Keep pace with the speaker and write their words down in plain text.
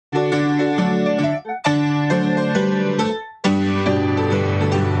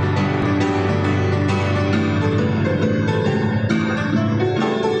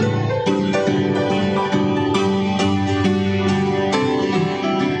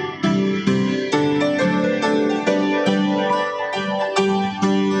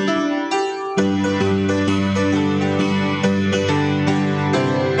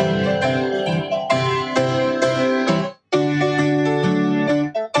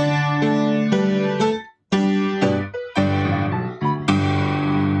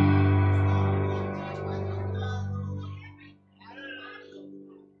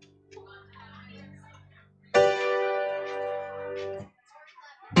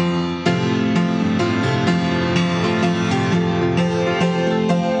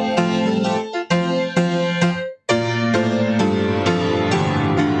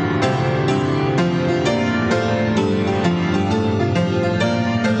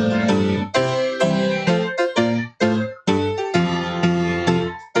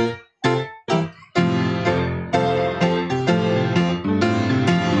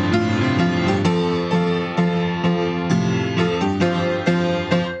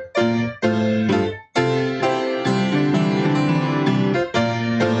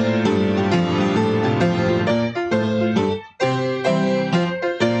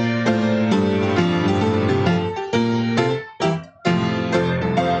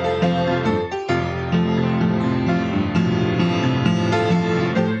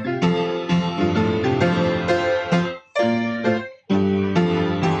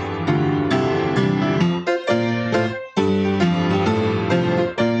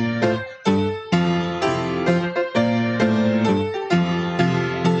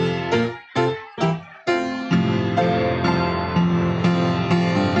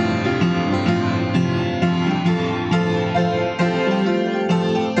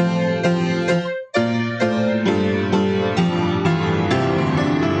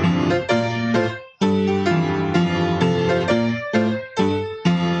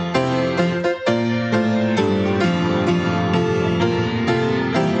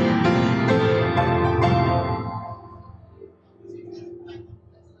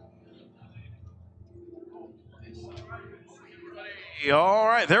All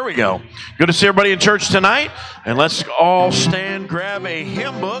right, there we go. Good to see everybody in church tonight. And let's all stand, grab a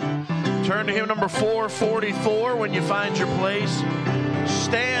hymn book. Turn to hymn number 444 when you find your place.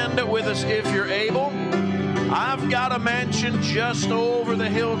 Stand with us if you're able. I've got a mansion just over the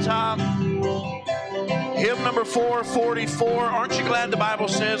hilltop. Hymn number 444. Aren't you glad the Bible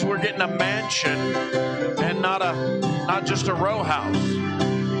says we're getting a mansion and not just a row house?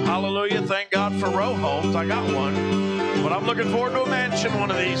 Hallelujah. Thank God for row homes. I got one. But I'm looking forward to a mansion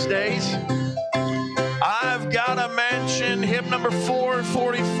one of these days. I've got a mansion, hymn number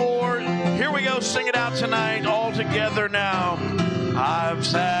 444. Here we go, sing it out tonight, all together now. I'm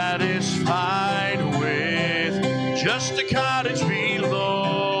satisfied with just a cottage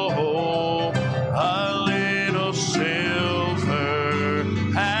below, a little silver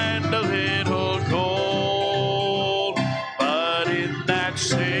and a little gold. But in that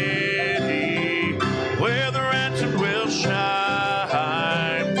city where the ransom will shine,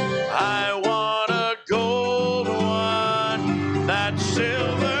 I want a gold one, that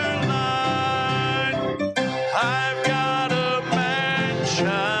silver line. I've got a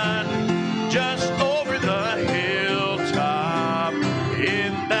mansion just over the hilltop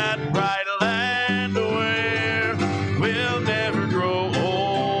in that bright land where we'll never grow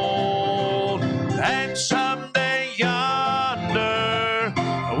old. And someday yonder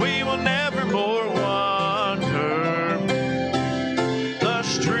we will never more wander the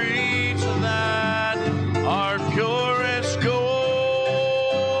streets that are pure as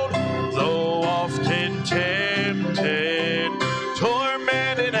gold, though often tempted,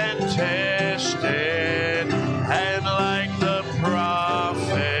 tormented and tested, and like the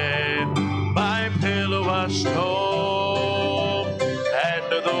prophet, my pillow a stone.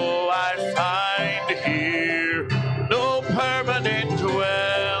 And though I find here no permanent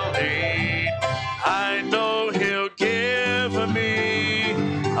dwelling, I know he'll give me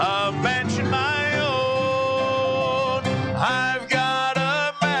a mansion my own. I've got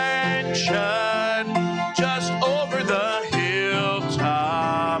a mansion just over the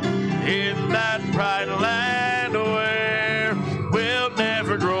hilltop in that bright land where we'll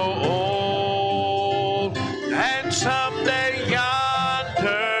never grow old. And someday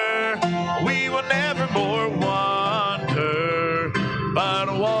yonder we will never more wander, but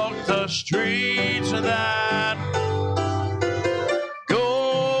walk the streets that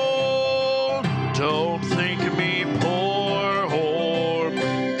gold. Don't think me poor or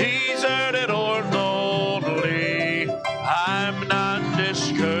deserted or lonely. I'm not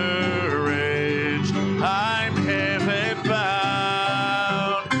discouraged. I'm heaven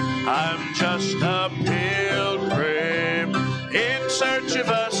bound. I'm just a pilgrim in search of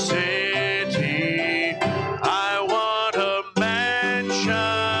a city. I want a mansion,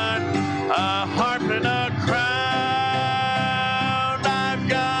 a harp and a crown. I've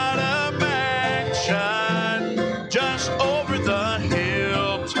got a mansion just over the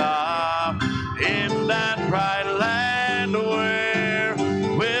hilltop in that bright land where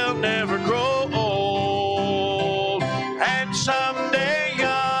we'll never grow old. And someday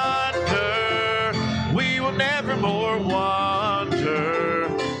yonder we will never more wander,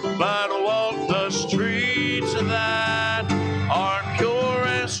 but walk the streets that are pure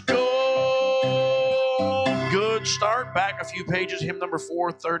as gold. Good start. Back a few pages, hymn number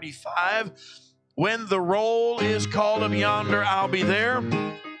 435. When the roll is called up yonder, I'll be there.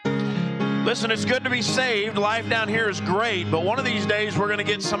 Listen, it's good to be saved. Life down here is great, but one of these days we're going to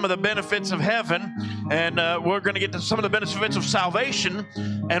get some of the benefits of heaven, and we're going to get to some of the benefits of salvation,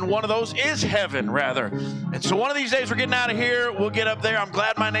 and one of those is heaven, rather. And so one of these days we're getting out of here. We'll get up there. I'm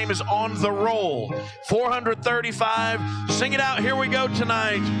glad my name is on the roll. 435. Sing it out. Here we go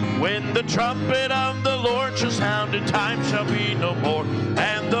tonight. When the trumpet of the Lord shall sound, and time shall be no more,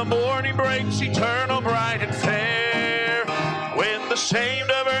 and the morning breaks eternal, bright and fair. When the saved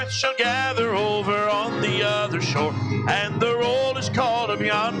of earth shall gather over on the other shore, and the roll is called up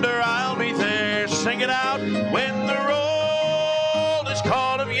yonder, I'll be there. Sing it out. When the roll is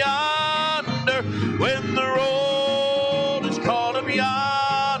called up yonder, when the roll is called up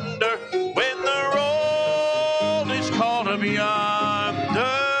yonder, when the roll is called up yonder,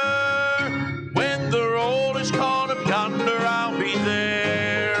 when the roll is called up yonder, I'll be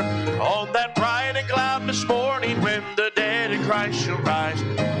there. On that bright and cloudless morning when the dead in Christ shall rise,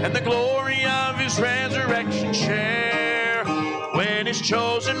 and the glory of his resurrection share, when his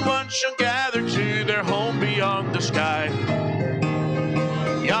chosen ones shall gather to their home beyond the sky,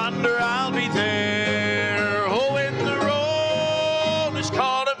 yonder I'll be there. Oh, when the roll is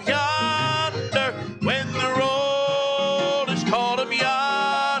called up yonder, when the roll is called up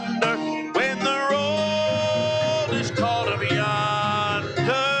yonder, when the roll is called up yonder,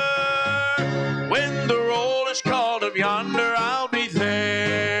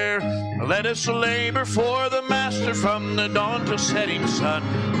 Let us labor for the Master from the dawn till setting sun.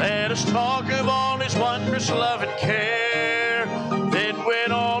 Let us talk of all his wondrous love and care. Then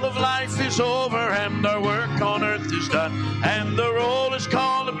when all of life is over and our work on earth is done, and the roll is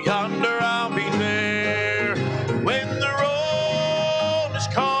called up yonder, I'll be there. When the roll is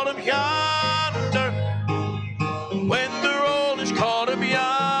called up yonder, when the roll is called up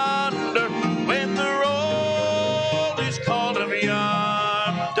yonder, when the roll is called up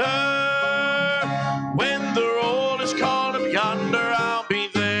yonder, when the roll is called up yonder, I'll be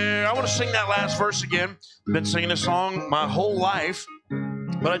there. I want to sing that last verse again. I've been singing this song my whole life,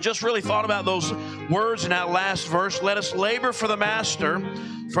 but I just really thought about those words in that last verse. Let us labor for the Master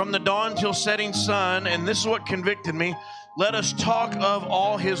from the dawn till setting sun. And this is what convicted me. Let us talk of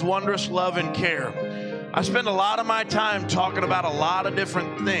all his wondrous love and care. I spend a lot of my time talking about a lot of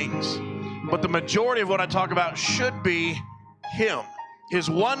different things, but the majority of what I talk about should be him. His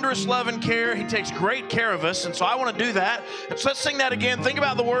wondrous love and care. He takes great care of us, and so I want to do that. And so let's sing that again. Think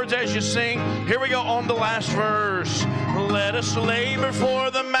about the words as you sing. Here we go on the last verse. Let us labor for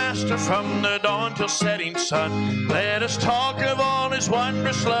the Master from the dawn till setting sun. Let us talk of all his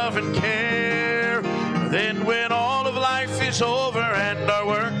wondrous love and care. Then when all of life is over and our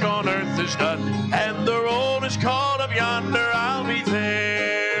work on earth is done, and the roll is called up yonder, I'll be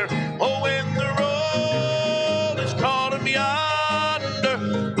there. Oh, when the roll is called up yonder,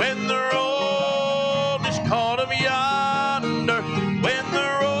 when the roll is called up yonder, when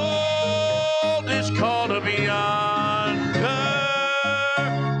the roll is called up yonder,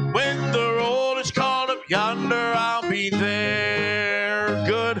 when the roll is called up yonder, I'll be there.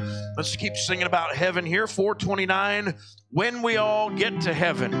 Good. Let's keep singing about heaven here. 429, when we all get to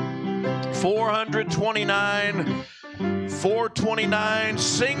heaven. 429, 429,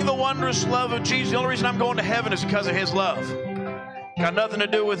 sing the wondrous love of Jesus. The only reason I'm going to heaven is because of his love. Got nothing to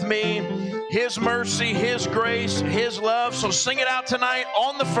do with me. His mercy, his grace, his love. So sing it out tonight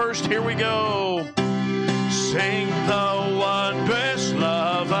on the first. Here we go. Sing the wondrous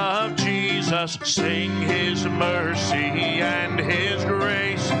love of Jesus. Sing his mercy and his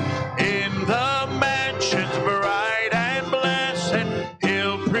grace. In the mansions bright and blessed,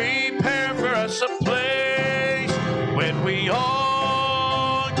 he'll prepare for us a place. When we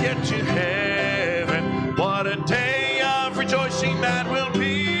all get to heaven, what a day of rejoicing that will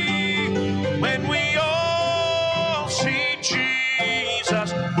be. When we all see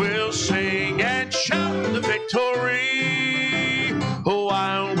Jesus, we'll sing and shout the victory.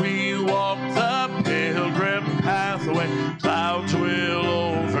 While we walk the pilgrim pathway, clouds will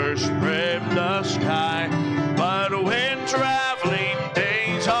overspread the sky. But when traveling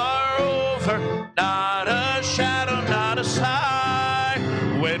days are over, not a shadow, not a sigh.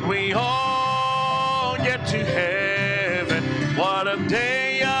 When we all get to heaven, what a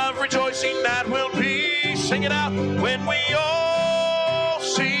day of rejoicing that will be. Sing it out. When we all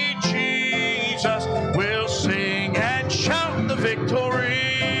see Jesus, we'll sing and shout the victory.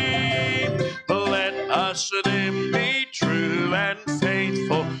 Let us then be true and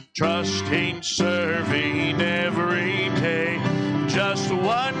faithful, trusting, serving every day. Just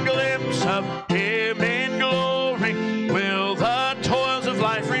one glimpse of him in glory will the toils of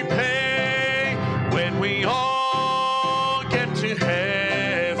life repay. When we all get to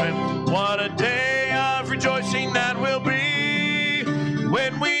heaven, what a day of rejoicing that will be.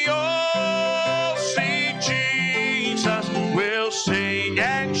 When we all see Jesus, we'll sing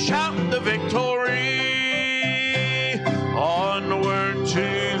and shout the victory. Onward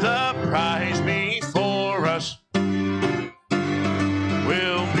to the prize before us, we'll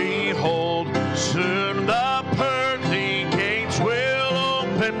behold soon the pearly gates will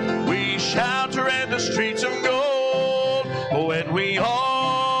open. We shall tread the streets of gold. When we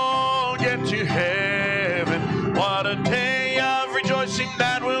all get to heaven, what a day of rejoicing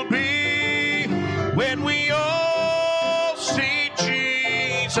that will be. When we all see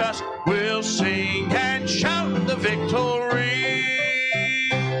Jesus, we'll sing and shout the victory.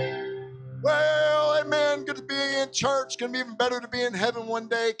 Well, amen. Good to be in church. Going to be even better to be in heaven one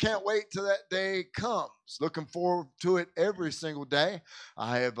day. Can't wait till that day comes. Looking forward to it every single day.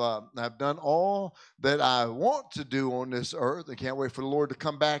 I've done all that I want to do on this earth. I can't wait for the Lord to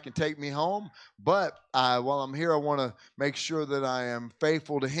come back and take me home. But while I'm here, I want to make sure that I am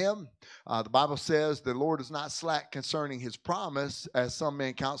faithful to him. The Bible says the Lord is not slack concerning his promise, as some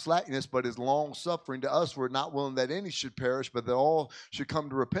men count slackness, but is long suffering to us. We're not willing that any should perish, but that all should come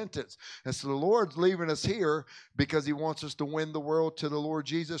to repentance. And so the Lord's leaving us here because he wants us to win the world to the Lord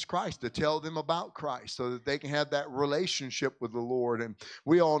Jesus Christ, to tell them about Christ so that they can have that relationship with the Lord. And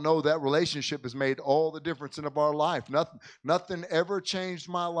we all know that relationship has made all the difference in our life. Nothing ever changed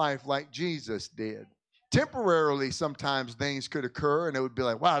my life like Jesus did. Temporarily, sometimes things could occur and it would be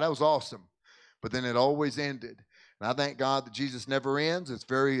like, wow, that was awesome. But then it always ended. And I thank God that Jesus never ends.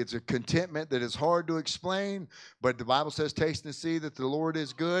 It's a contentment that is hard to explain, but the Bible says, taste and see that the Lord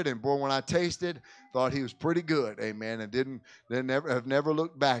is good. And boy, when I tasted, thought he was pretty good. Amen. And have never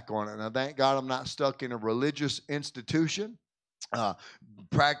looked back on it. And I thank God I'm not stuck in a religious institution.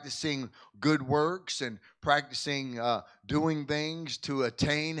 Practicing good works and practicing doing things to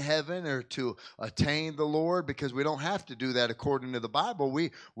attain heaven or to attain the Lord, because we don't have to do that according to the Bible.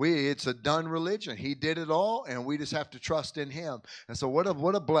 It's a done religion. He did it all, and we just have to trust in him. And so what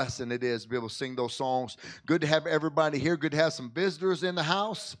a blessing it is to be able to sing those songs. Good to have everybody here. Good to have some visitors in the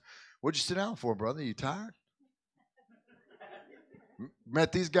house. What'd you sit down for, brother? You tired?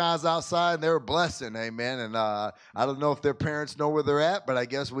 Met these guys outside, and they were a blessing, amen. And I don't know if their parents know where they're at, but I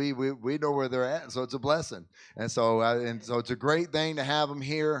guess we know where they're at, and so it's a blessing. And so it's a great thing to have them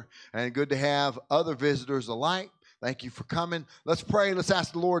here, and good to have other visitors alike. Thank you for coming. Let's pray. Let's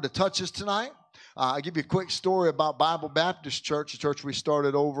ask the Lord to touch us tonight. I'll give you a quick story about Bible Baptist Church, a church we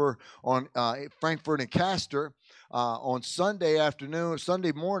started over on Frankfurt and Castor. On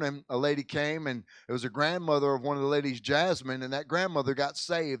Sunday morning, a lady came, and it was a grandmother of one of the ladies, Jasmine, and that grandmother got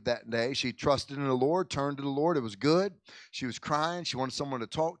saved that day. She trusted in the Lord, turned to the Lord. It was good. She was crying. She wanted someone to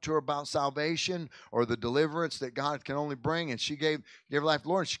talk to her about salvation or the deliverance that God can only bring, and she gave her life to the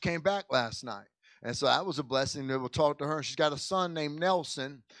Lord, and she came back last night. And so that was a blessing to be able to talk to her. She's got a son named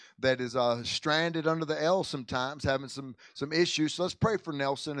Nelson that is stranded under the L sometimes, having some issues. So let's pray for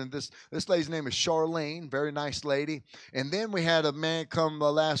Nelson. And this lady's name is Charlene, very nice lady. And then we had a man come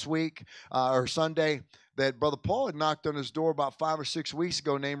last week or Sunday that Brother Paul had knocked on his door about 5 or 6 weeks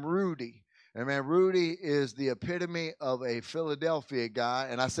ago, named Rudy. And man, Rudy is the epitome of a Philadelphia guy,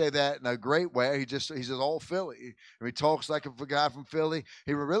 and I say that in a great way. He's just all Philly. And he talks like a guy from Philly.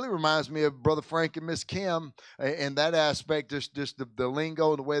 He really reminds me of Brother Frank and Miss Kim in that aspect, just the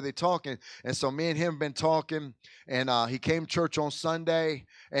lingo and the way they talk. And so me and him have been talking, and he came to church on Sunday,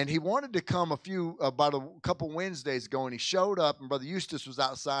 and he wanted to come about a couple Wednesdays ago, and he showed up, and Brother Eustace was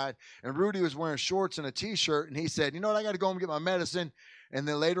outside, and Rudy was wearing shorts and a T-shirt, and he said, you know what, I got to go home and get my medicine. And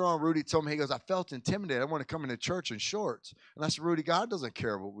then later on, Rudy told me, he goes, I felt intimidated. I want to come into church in shorts. And I said, Rudy, God doesn't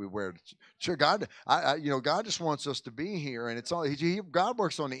care what we wear. Sure, God just wants us to be here. And it's all God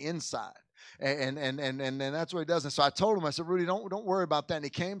works on the inside. And that's what he does. And so I told him, I said, Rudy, don't worry about that. And he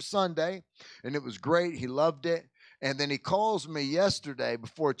came Sunday, and it was great. He loved it. And then he calls me yesterday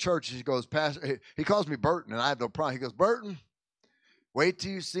before church. He goes, Pastor, he calls me Burton, and I have no problem. He goes, Burton, wait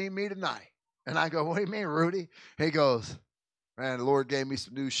till you see me tonight. And I go, what do you mean, Rudy? He goes, man, the Lord gave me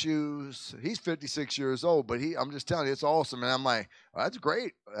some new shoes. He's 56 years old, but I'm just telling you, it's awesome. And I'm like, well, that's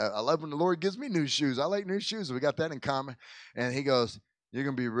great. I love when the Lord gives me new shoes. I like new shoes. We got that in common. And he goes, you're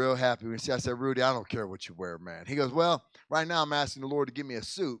going to be real happy. I said, Rudy, I don't care what you wear, man. He goes, well, right now I'm asking the Lord to give me a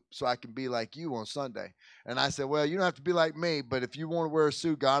suit so I can be like you on Sunday. And I said, well, you don't have to be like me, but if you want to wear a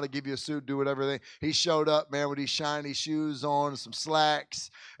suit, God will give you a suit, do whatever. He showed up, man, with these shiny shoes on, some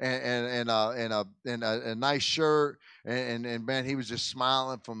slacks, and a nice shirt. And man, he was just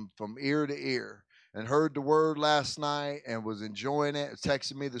smiling from ear to ear, and heard the word last night and was enjoying it.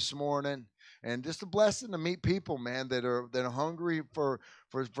 Texted me this morning. And just a blessing to meet people, man, that are hungry for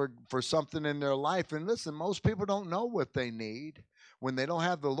something in their life. And listen, most people don't know what they need when they don't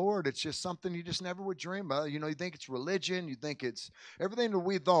have the Lord. It's just something you just never would dream of. You think it's religion, you think it's everything that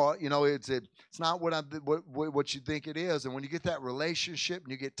we thought. It's not what you think it is. And when you get that relationship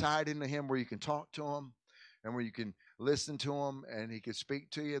and you get tied into Him, where you can talk to Him and where you can listen to Him and He can speak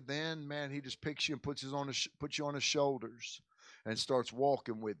to you, then man, He just picks you and puts you on His shoulders and starts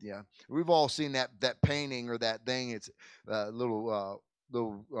walking with you. We've all seen that painting or that thing. It's a little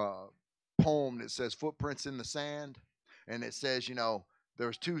poem that says "Footprints in the Sand," and it says,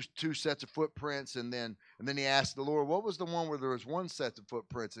 there's two sets of footprints, and then he asked the Lord, what was the one where there was one set of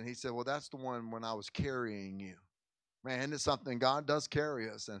footprints? And He said, well, that's the one when I was carrying you. Man, it's something. God does carry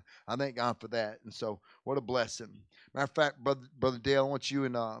us, and I thank God for that. And so, what a blessing. Matter of fact, Brother Dale, I want you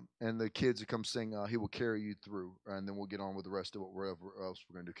and the kids to come sing He Will Carry You Through, and then we'll get on with the rest of whatever else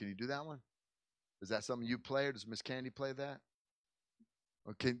we're going to do. Can you do that one? Is that something you play, or does Miss Candy play that?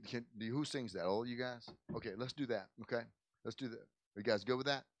 Or who sings that? All you guys? Okay, let's do that. Okay, let's do that. You guys good with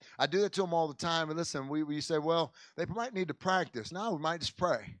that? I do that to them all the time. And listen, we say, well, they might need to practice. No, we might just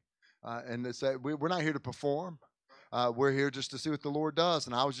pray. And they say, we're not here to perform. We're here just to see what the Lord does.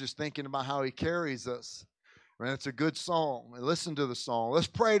 And I was just thinking about how he carries us. Man, it's a good song. Listen to the song. Let's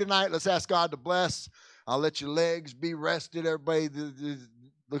pray tonight. Let's ask God to bless. I'll let your legs be rested. Everybody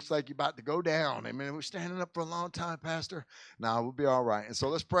looks like you're about to go down. Amen. We're standing up for a long time, Pastor. No, we'll be all right. And so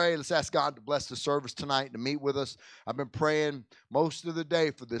let's pray. Let's ask God to bless the service tonight, to meet with us. I've been praying most of the day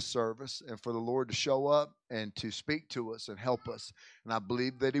for this service and for the Lord to show up and to speak to us and help us. And I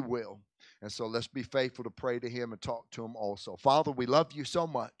believe that he will. And so let's be faithful to pray to him and talk to him also. Father, we love you so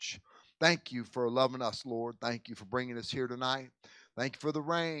much. Thank you for loving us, Lord. Thank you for bringing us here tonight. Thank you for the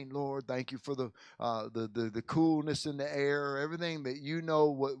rain, Lord. Thank you for the coolness in the air, everything that you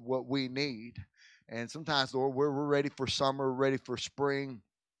know what we need. And sometimes, Lord, we're ready for summer, ready for spring.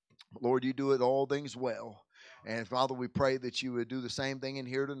 Lord, you do it all things well. And Father, we pray that you would do the same thing in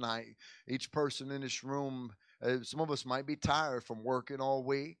here tonight. Each person in this room, some of us might be tired from working all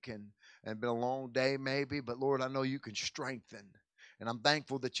week and been a long day maybe, but Lord, I know you can strengthen. And I'm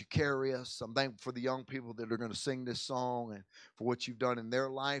thankful that you carry us. I'm thankful for the young people that are going to sing this song and for what you've done in their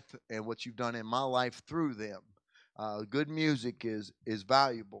life and what you've done in my life through them. Good music is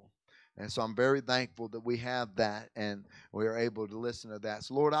valuable. And so I'm very thankful that we have that and we are able to listen to that.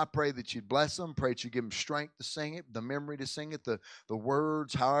 So, Lord, I pray that you'd bless them. Pray that you give them strength to sing it, the memory to sing it, the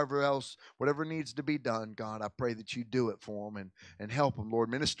words, however else, whatever needs to be done, God, I pray that you do it for them and help them, Lord.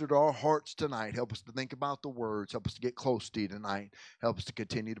 Minister to our hearts tonight. Help us to think about the words. Help us to get close to you tonight. Help us to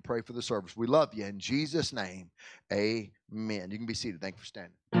continue to pray for the service. We love you. In Jesus' name, amen. You can be seated. Thank you for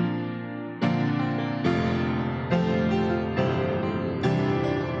standing.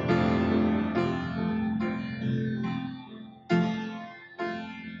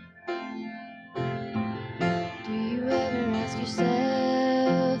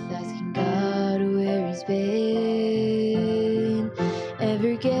 Asking God where he's been.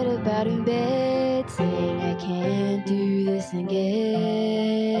 Ever get up out in bed saying I can't do this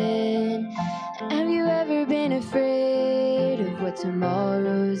again? Have you ever been afraid of what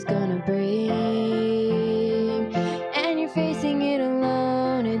tomorrow's gonna bring? And you're facing it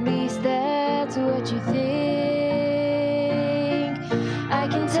alone, at least that's what you think. I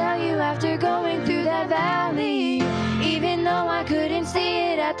can tell you after going through that valley, even though I couldn't see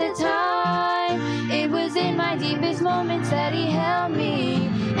it at the time, it was in my deepest moments that he held me.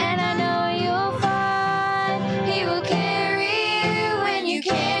 And I know you'll find he will carry you when you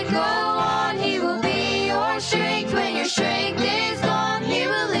can't go on. He will be your strength when your strength is gone. He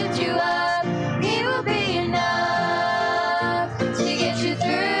will lift you up. He will be enough to get you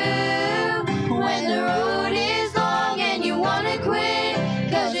through when the road is long and you want to quit,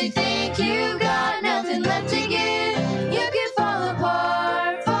 'cause you think you got nothing left to give.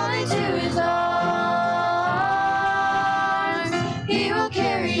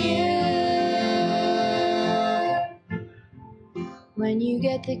 When you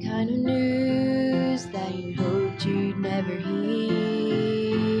get the kind of news that you hoped you'd never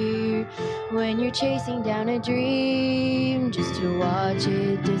hear, when you're chasing down a dream just to watch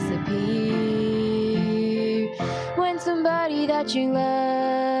it disappear, when somebody that you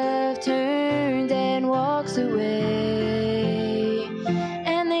love turns and walks away,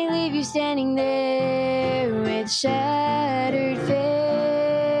 and they leave you standing there with shattered faith.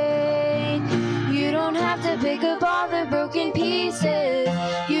 You don't have to pick up all the broken pieces.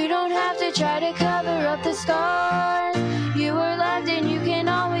 You don't have to try to cover up the scars. You are loved and you can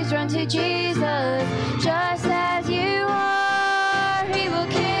always run to Jesus, just as you are. He will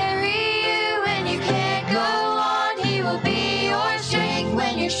carry you when you can't go on. He will be your strength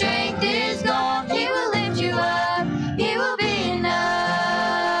when your strength is gone. He will lift you up. He will be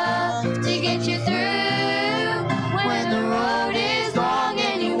enough to get you through when the road is long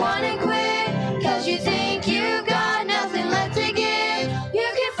and you want to quit, 'cause you think you got nothing left to give. You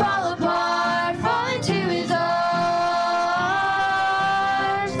can fall apart, fall into his arms.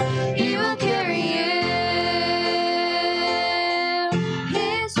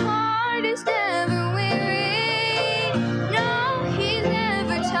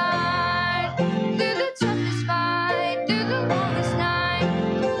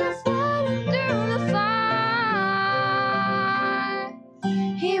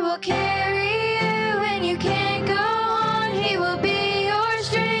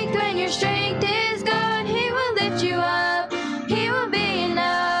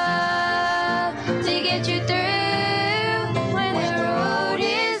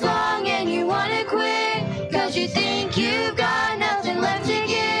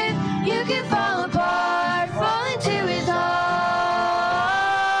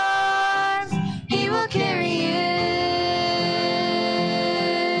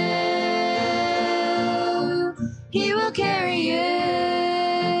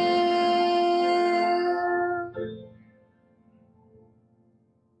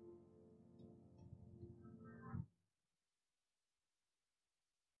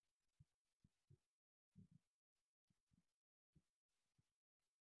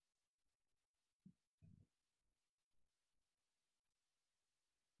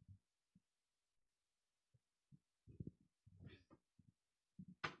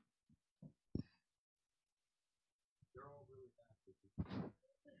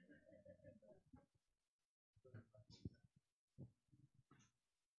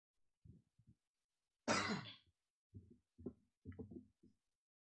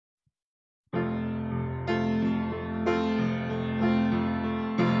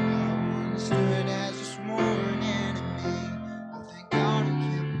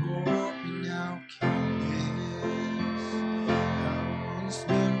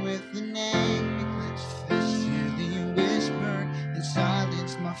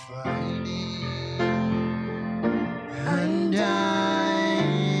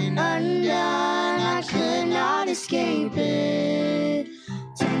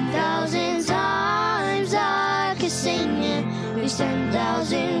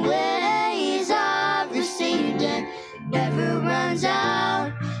 10,000 ways I've received it. Never runs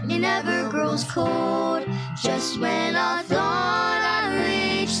out, it never grows cold. Just when I thought I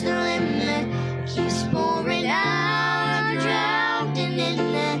reached the limit, it keeps pouring out. I'm drowning in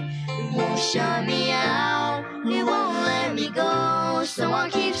it. It won't shut me out, it won't let me go. So I'll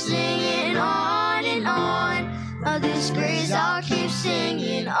keep singing on and on of this grace. I'll keep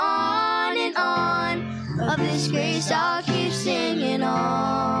singing on and on of this grace. I'll keep singing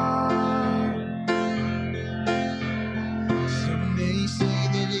on. Some may say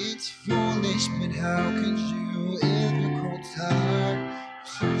that it's foolish, but how could you ever grow tired of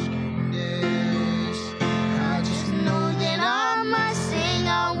such goodness? I just know that I must sing,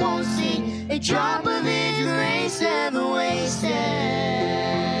 I won't sing a drop of His grace never wasted.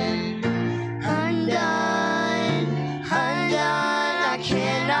 Undone, undone, I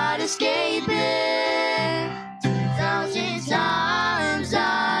cannot escape it. 10,000 times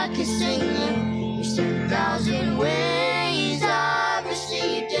I can sing it. There's 10,000 ways I've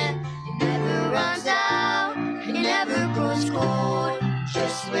received it. It never runs out, it never grows cold.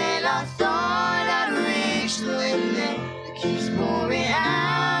 Just when I thought I'd reached the limit, it keeps pouring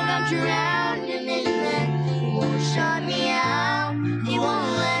out. I'm drowning in it. It won't shut me out, it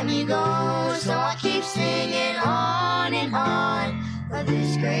won't let me go. So I'll keep singing on and on of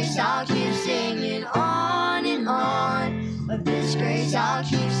this grace. I'll keep singing on and on of this grace. I'll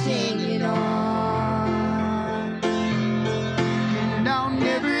keep singing on. And I'll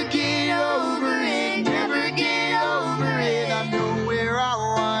never get over it, never get over it. I know where I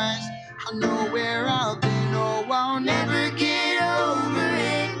was, I know where I've been. Oh, I'll never get over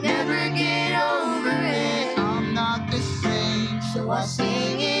it, never get over it. I'm not the same, So I'll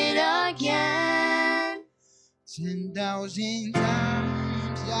sing it again. 10,000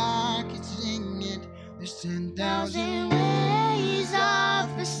 times I could sing it. There's 10,000 ways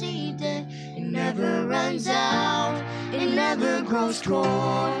I've received it. It never runs out, it never grows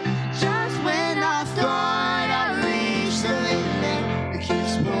cold. Just when I thought I reached the limit, it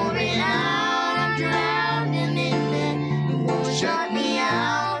keeps pouring out. I'm drowning in it. It won't shut me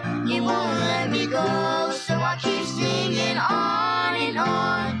out, it won't let me go. So I'll keep singing on and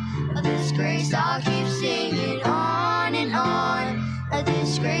on of this grace. I'll keep singing on and on of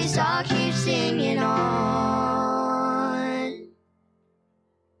this grace. I'll keep singing on.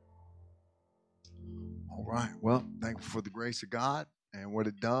 All right. Well, thankful for the grace of God and what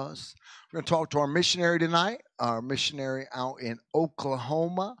it does. We're going to talk to our missionary tonight, our missionary out in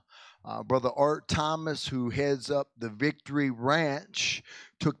Oklahoma, Brother Art Thomas, who heads up the Victory Ranch.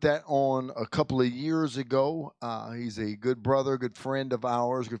 Took that on a couple of years ago. He's a good brother, good friend of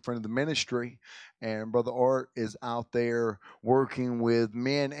ours, good friend of the ministry. And Brother Art is out there working with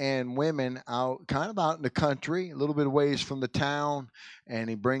men and women out, kind of out in the country, a little bit of ways from the town. And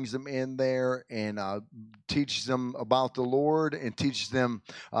he brings them in there and teaches them about the Lord and teaches them,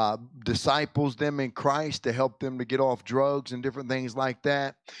 disciples them in Christ to help them to get off drugs and different things like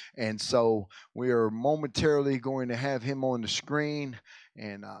that. And so we are momentarily going to have him on the screen.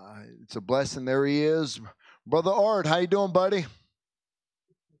 And it's a blessing. There he is. Brother Art, how you doing, buddy?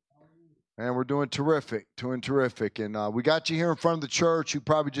 And we're doing terrific, And we got you here in front of the church. You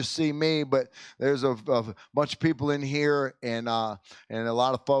probably just see me, but there's a bunch of people in here and a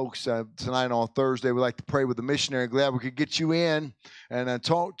lot of folks tonight on Thursday. We like to pray with the missionary. Glad we could get you in and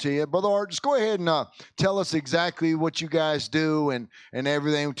talk to you. Brother Art, just go ahead and tell us exactly what you guys do and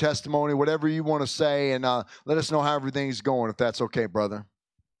everything, testimony, whatever you want to say, and let us know how everything's going, if that's okay, brother.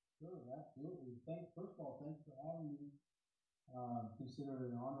 Sure, absolutely. First of all, thanks for having me. Consider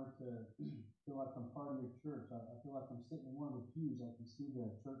it an honor to feel like I'm part of your church. I feel like I'm sitting in one of the pews. I can see the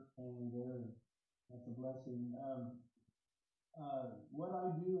church family there. That's a blessing. What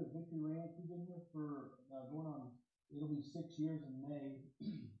I do at Victory Ranch, we've been here for going on, it'll be 6 years in May.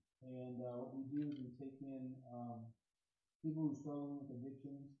 And what we do is we take in people who struggle with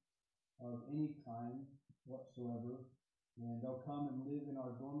addictions of any kind whatsoever. And they'll come and live in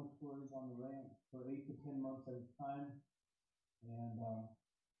our dormitories on the ranch for 8 to 10 months at a time. And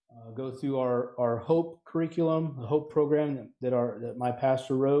go through our Hope curriculum, the Hope program that my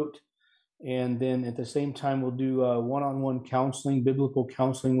pastor wrote, and then at the same time we'll do one-on-one counseling, biblical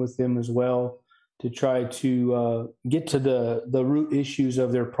counseling with them as well, to try to get to the root issues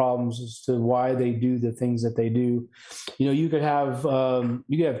of their problems as to why they do the things that they do. You know, you could have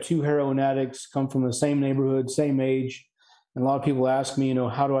two heroin addicts come from the same neighborhood, same age, and a lot of people ask me, you know,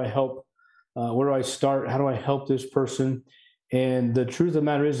 how do I help? Where do I start? How do I help this person? And the truth of the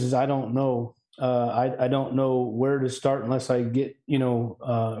matter is I don't know. I don't know where to start unless I get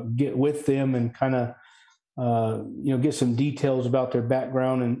with them and kind of get some details about their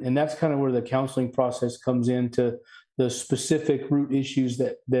background. And that's kind of where the counseling process comes into the specific root issues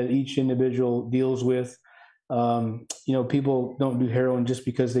that each individual deals with. People don't do heroin just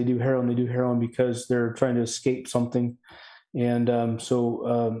because they do heroin. They do heroin because they're trying to escape something. And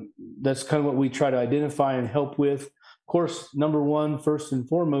so that's kind of what we try to identify and help with. Of course, number one, first and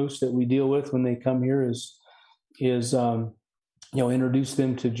foremost, that we deal with when they come here is introduce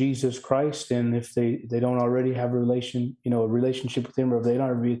them to Jesus Christ. And if they don't already have a relationship with him, or if they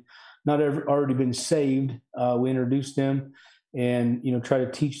don't already been saved, we introduce them and, try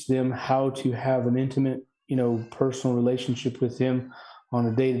to teach them how to have an intimate, personal relationship with him on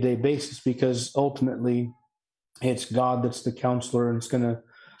a day-to-day basis, because ultimately it's God that's the counselor, and it's going to,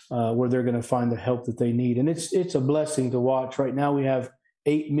 where they're going to find the help that they need. And it's a blessing to watch. Right now we have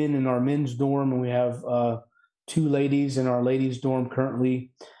 8 men in our men's dorm, and we have 2 ladies in our ladies' dorm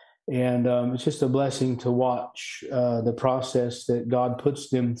currently. And it's just a blessing to watch the process that God puts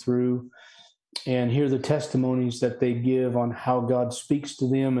them through and hear the testimonies that they give on how God speaks to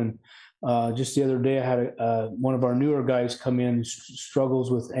them. And just the other day, I had one of our newer guys come in who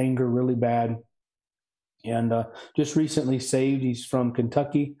struggles with anger really bad. And just recently saved. He's from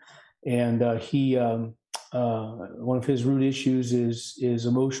Kentucky. And he one of his root issues is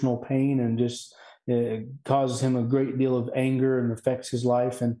emotional pain, and just it causes him a great deal of anger and affects his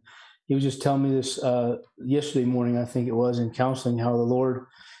life. And he was just telling me this yesterday morning, I think it was, in counseling, how the Lord,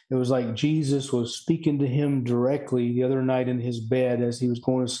 it was like Jesus was speaking to him directly the other night in his bed as he was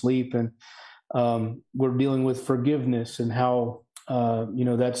going to sleep. And we're dealing with forgiveness, and how,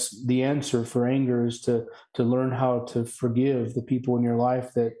 that's the answer for anger, is to learn how to forgive the people in your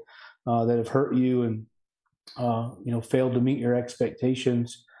life that have hurt you and, failed to meet your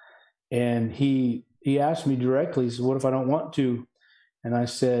expectations. And he asked me directly, he said, "What if I don't want to?" And I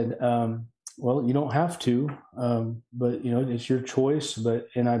said, "Well, you don't have to, but it's your choice."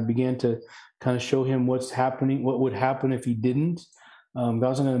 And I began to kind of show him what's happening, what would happen if he didn't.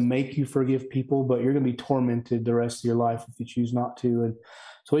 God's not going to make you forgive people, but you're going to be tormented the rest of your life if you choose not to. And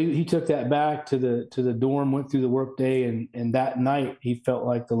so he took that back to the dorm, went through the work day, and that night he felt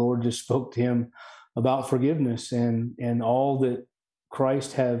like the Lord just spoke to him about forgiveness and all that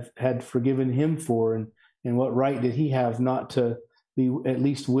Christ had forgiven him for, and what right did he have not to be at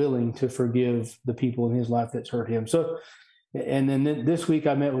least willing to forgive the people in his life that's hurt him. So, and then this week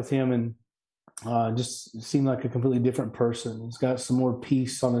I met with him, and just seemed like a completely different person. He's got some more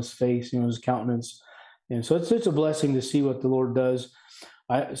peace on his face, his countenance. And so it's a blessing to see what the Lord does.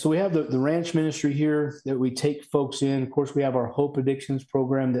 So we have the ranch ministry here that we take folks in. Of course, we have our Hope Addictions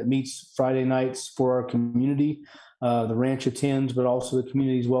program that meets Friday nights for our community. The ranch attends, but also the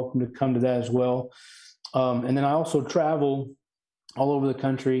community is welcome to come to that as well. And then I also travel all over the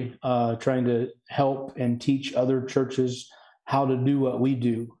country trying to help and teach other churches how to do what we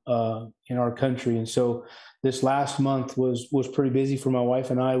do in our country. And so this last month was pretty busy for my wife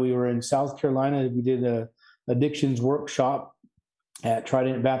and I. We were in South Carolina. We did a addictions workshop at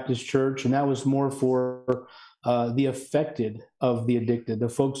Trident Baptist Church, and that was more for the affected of the addicted, the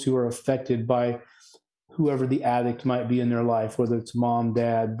folks who are affected by whoever the addict might be in their life, whether it's mom,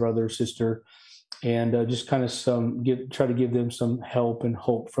 dad, brother, sister, and just kind of try to give them some help and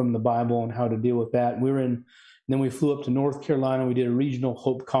hope from the Bible on how to deal with that. Then we flew up to North Carolina. We did a regional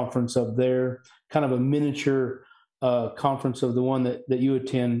Hope conference up there, kind of a miniature conference of the one that you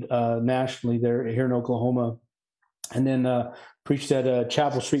attend nationally there here in Oklahoma. And then preached at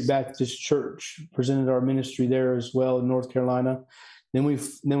Chapel Street Baptist Church, presented our ministry there as well in North Carolina. Then we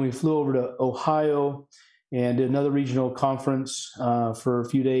flew over to Ohio and did another regional conference for a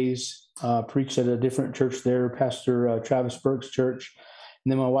few days, preached at a different church there, Pastor Travis Burke's church.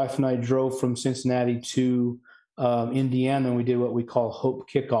 And then my wife and I drove from Cincinnati to Indiana, and we did what we call Hope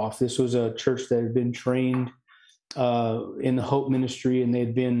Kickoff. This was a church that had been trained in the Hope ministry, and they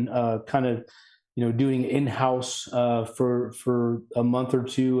had been kind of doing in-house for a month or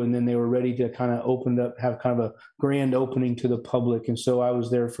two, and then they were ready to kind of have kind of a grand opening to the public. And so I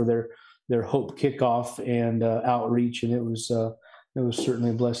was there for their Hope Kickoff and outreach, and it was certainly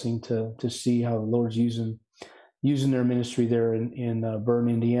a blessing to see how the Lord's using their ministry there in Bern,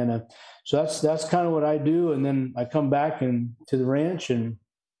 Indiana. So that's kind of what I do, and then I come back to the ranch, and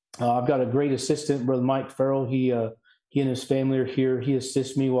I've got a great assistant, Brother Mike Farrell. He and his family are here. He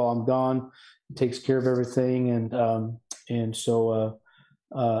assists me while I'm gone, takes care of everything, and so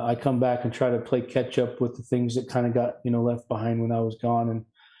I come back and try to play catch up with the things that kind of got left behind when I was gone,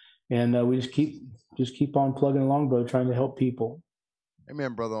 and we just keep on plugging along, brother, trying to help people.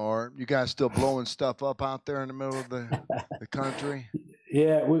 Amen, Brother Art. You guys still blowing stuff up out there in the middle of the country?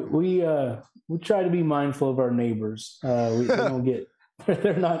 Yeah, we we try to be mindful of our neighbors. We don't get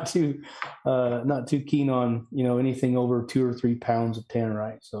they're not too keen on anything over 2 or 3 pounds of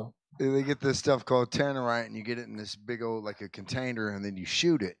tannerite. So they get this stuff called tannerite, and you get it in this big old like a container, and then you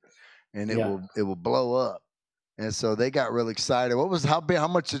shoot it, and it will blow up. And so they got really excited. How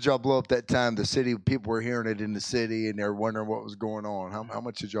much did y'all blow up that time? The city people were hearing it in the city, and they're wondering what was going on. How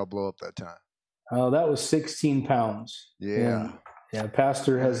much did y'all blow up that time? Oh, that was 16 pounds. Yeah. Yeah,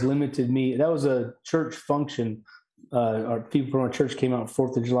 pastor has limited me. That was a church function. Our people from our church came out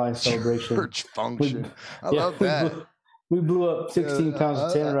 4th of July celebration. Church function. I love that. We blew up 16 pounds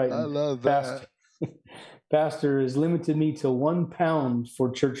of tannerite. I love that. Pastor has limited me to 1 pound for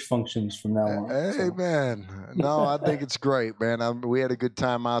church functions from now on. Hey, man. No, I think it's great, man. We had a good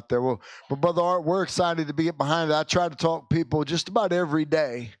time out there. Well, but Brother Art, we're excited to get behind it. I try to talk to people just about every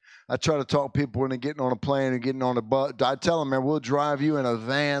day. I try to talk to people when they're getting on a plane or getting on a bus. I tell them, man, we'll drive you in a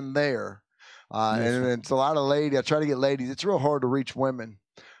van there. And it's a lot of ladies. I try to get ladies. It's real hard to reach women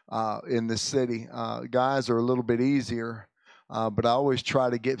in this city. Guys are a little bit easier. But I always try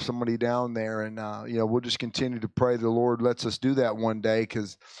to get somebody down there, and we'll just continue to pray the Lord lets us do that one day,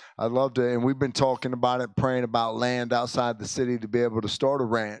 because I'd love to. And we've been talking about it, praying about land outside the city to be able to start a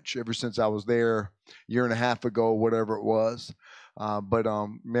ranch ever since I was there a year and a half ago, whatever it was. But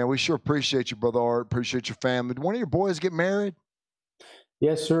man, we sure appreciate you, Brother Art. Appreciate your family. Did one of your boys get married?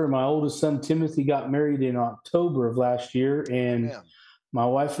 Yes, sir. My oldest son, Timothy, got married in October of last year, and my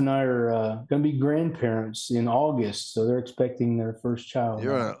wife and I are going to be grandparents in August, so they're expecting their first child.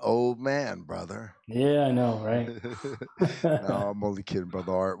 You're an old man, brother. Yeah, I know, right? No, I'm only kidding,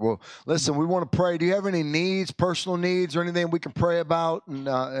 Brother Art. Well, listen, we want to pray. Do you have any needs, personal needs, or anything we can pray about,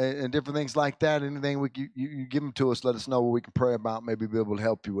 and different things like that? Anything you give them to us, let us know what we can pray about, maybe be able to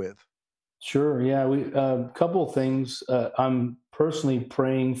help you with. Sure, yeah. A couple of things. I'm personally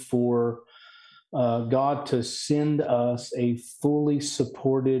praying for God to send us a fully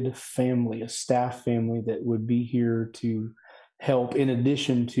supported family, a staff family that would be here to help. In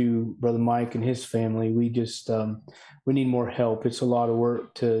addition to Brother Mike and his family, we just we need more help. It's a lot of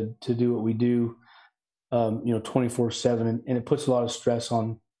work to do what we do, 24/7, and it puts a lot of stress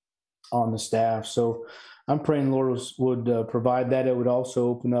on the staff. So I'm praying the Lord would provide that. It would also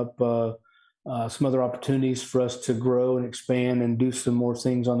open up some other opportunities for us to grow and expand and do some more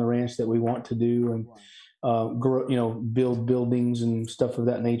things on the ranch that we want to do, and grow, build buildings and stuff of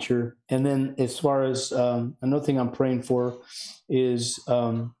that nature. And then as far as another thing I'm praying for is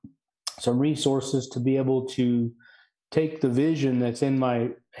some resources to be able to take the vision that's in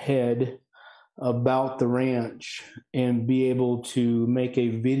my head about the ranch and be able to make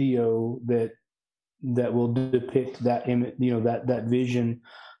a video that will depict that image, that vision,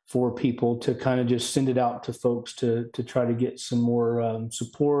 for people to kind of just send it out to folks to try to get some more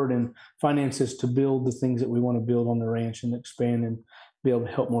support and finances to build the things that we want to build on the ranch and expand and be able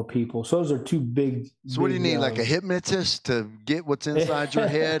to help more people. So those are two big. So what do you need, like a hypnotist to get what's inside your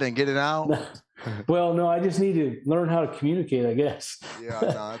head and get it out? Well, no, I just need to learn how to communicate, I guess. Yeah,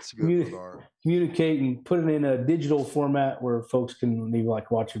 no, that's good. Communicate and put it in a digital format where folks can maybe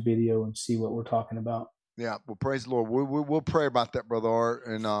watch a video and see what we're talking about. Yeah, well, praise the Lord. We'll pray about that, Brother Art,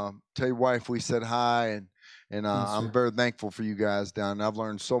 and tell your wife we said hi, and yes, I'm very thankful for you guys down there. I've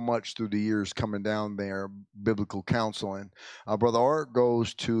learned so much through the years coming down there, biblical counseling. Brother Art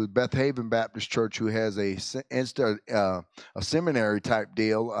goes to Beth Haven Baptist Church, who has a seminary type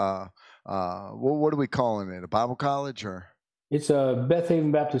deal. What are we calling it? A Bible college or? It's a Beth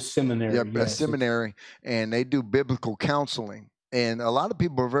Haven Baptist Seminary. Yeah, yes, a seminary, and they do biblical counseling. And a lot of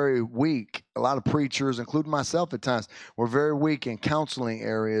people are very weak. A lot of preachers, including myself at times, were very weak in counseling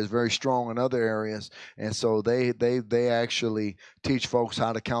areas, very strong in other areas. And so they actually teach folks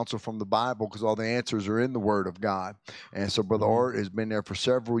how to counsel from the Bible, because all the answers are in the Word of God. And so Brother Art has been there for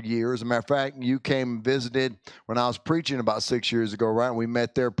several years. As a matter of fact, you came and visited when I was preaching about 6 years ago, right? We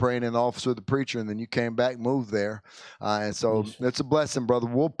met there praying in the office with the preacher, and then you came back, moved there. And so it's a blessing, brother.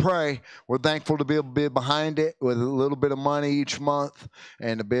 We'll pray. We're thankful to be able to be behind it with a little bit of money each month,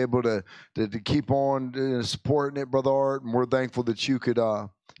 and to be able to keep on supporting it, Brother Art. And we're thankful that you could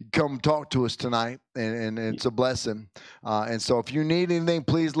come talk to us tonight, and it's a blessing. And so if you need anything,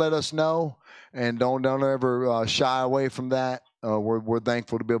 please let us know, and don't ever shy away from that. We're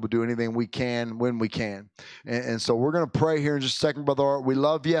thankful to be able to do anything we can when we can. And so we're going to pray here in just a second, Brother Art. We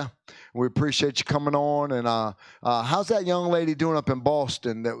love you. We appreciate you coming on. And how's that young lady doing up in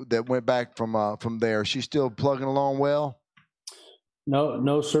Boston that went back from there? She's still plugging along well?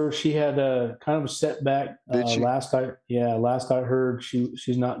 No, sir. She had a kind of a setback. Did she? Last I heard,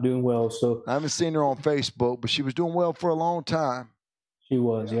 she's not doing well. So I haven't seen her on Facebook, but she was doing well for a long time. She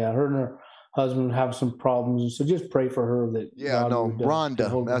was, yeah. Her husband would have some problems. And so just pray for her that Yeah, God no, would, Rhonda.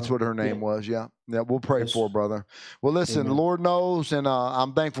 hold That's her. what her name Yeah. was. Yeah. Yeah, we'll pray Yes. for her, brother. Well, listen, Amen. Lord knows, and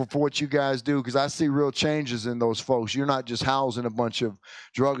I'm thankful for what you guys do because I see real changes in those folks. You're not just housing a bunch of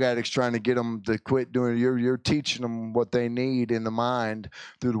drug addicts trying to get them to quit doing it. You're teaching them what they need in the mind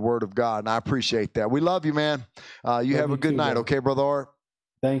through the Word of God, and I appreciate that. We love you, man. You Love have a you good too, night, brother. okay, Brother Art?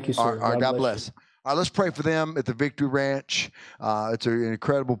 Thank you, sir. All right, God bless. you. All right, let's pray for them at the Victory Ranch. It's an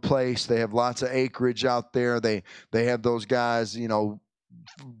incredible place. They have lots of acreage out there. They have those guys,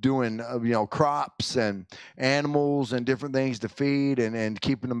 doing crops and animals and different things to feed and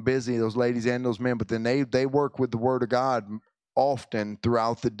keeping them busy, those ladies and those men. But then they work with the Word of God often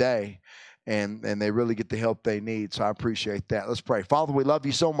throughout the day, and they really get the help they need. So I appreciate that. Let's pray. Father, we love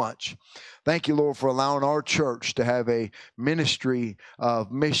you so much. Thank you, Lord, for allowing our church to have a ministry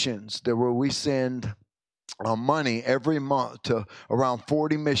of missions where we send money every month to around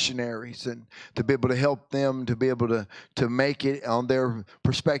 40 missionaries, and to be able to help them to be able to make it on their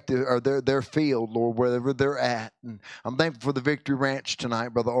perspective or their field, Lord, wherever they're at. And I'm thankful for the Victory Ranch tonight,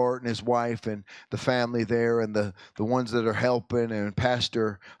 Brother Art and his wife and the family there, and the ones that are helping, and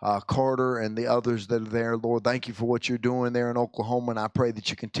Pastor Carter and the others that are there. Lord, thank you for what you're doing there in Oklahoma, and I pray that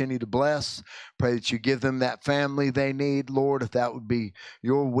you continue to bless. Pray that you give them that family they need, Lord. If that would be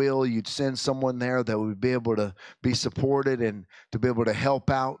your will, you'd send someone there that would be able to be supported and to be able to help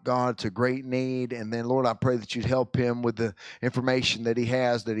out. God, it's a great need. And then, Lord, I pray that you'd help him with the information that he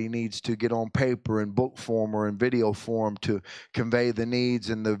has that he needs to get on paper in book form or in video form to convey the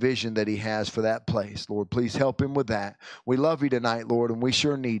needs and the vision that he has for that place. Lord, please help him with that. We love you tonight, Lord, and we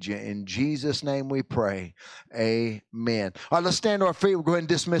sure need you. In Jesus' name we pray. Amen. All right, let's stand to our feet. We'll go ahead and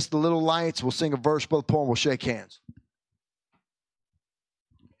dismiss the little lights. We'll sing a verse, Brother Paul, and we'll shake hands.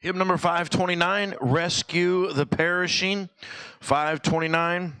 Hymn number 529, Rescue the Perishing.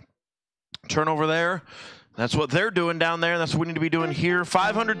 529. Turn over there. That's what they're doing down there. That's what we need to be doing here.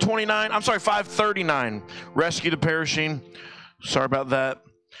 539. Rescue the Perishing. Sorry about that.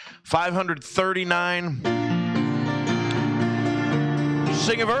 539.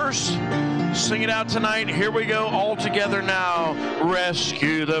 Sing a verse. Sing it out tonight. Here we go, all together now.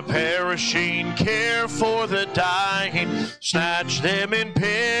 Rescue the perishing, care for the dying, snatch them in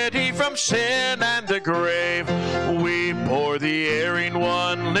pity from sin and the grave. Weep o'er the erring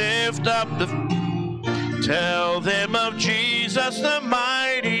one, lift up the... Tell them of Jesus the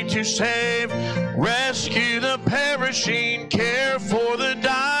mighty to save. Rescue the perishing, care for the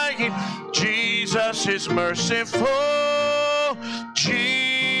dying. Jesus is merciful.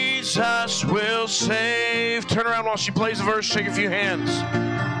 Jesus will save. Turn around while she plays the verse. Shake a few hands.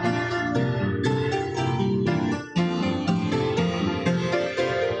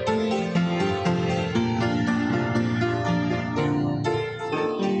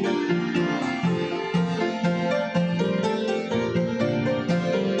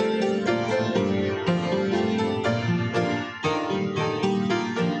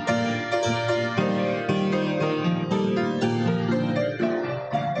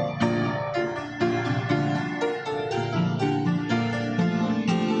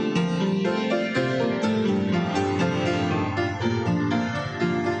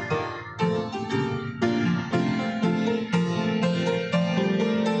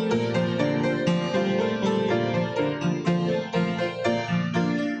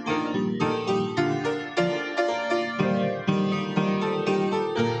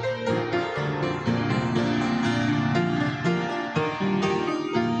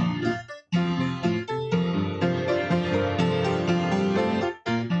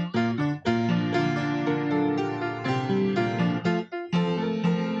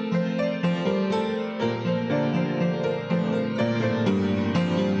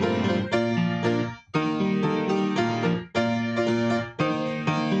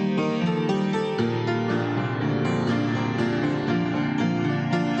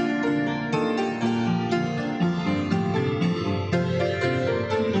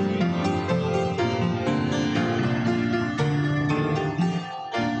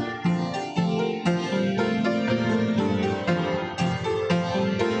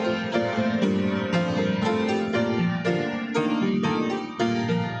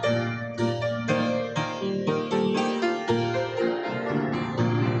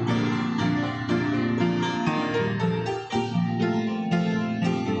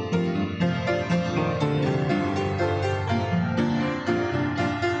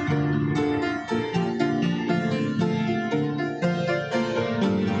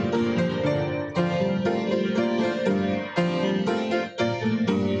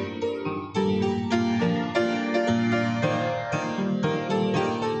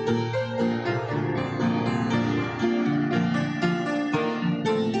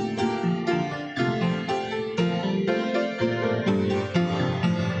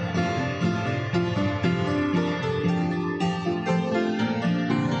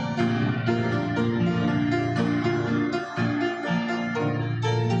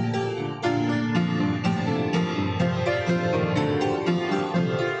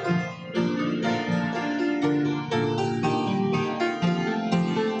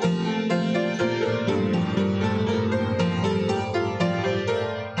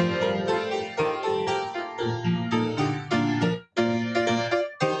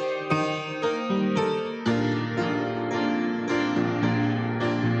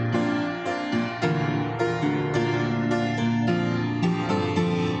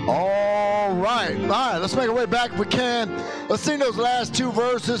 right. Let's make our way back if we can. Let's sing those last two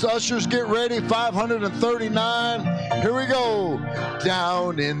verses. Ushers, get ready. 539. Here we go.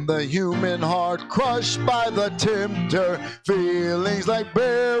 Down in the human heart, crushed by the tempter, feelings like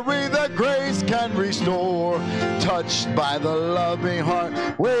bury that grace can restore. Touched by the loving heart,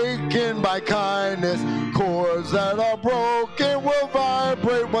 wakened by kindness, chords that are broken will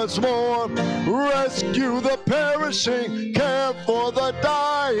vibrate once more. Rescue the perishing, care for the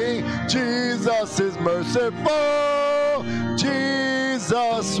dying. Jesus is merciful.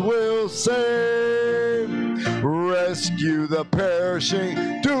 Jesus will save. Rescue the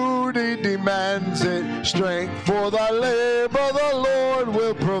perishing, duty demands it. Strength for thy labor the Lord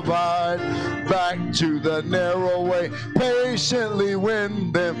will provide. Back to the narrow way, patiently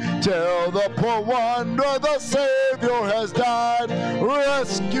win them. Tell the poor wanderer the Savior has died.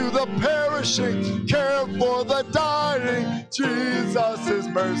 Rescue the perishing, care for the dying. Jesus is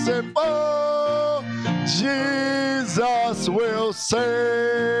merciful. Jesus will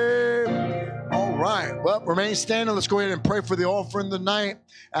save. All right. Well, remain standing. Let's go ahead and pray for the offering tonight.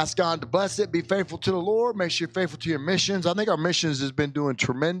 Ask God to bless it. Be faithful to the Lord. Make sure you're faithful to your missions. I think our missions has been doing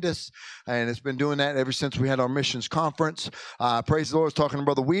tremendous, and it's been doing that ever since we had our missions conference. Praise the Lord. I was talking to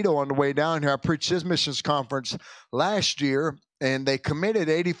Brother Weedo on the way down here. I preached his missions conference last year, and they committed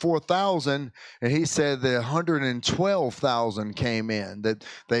 84,000, and he said that 112,000 came in. That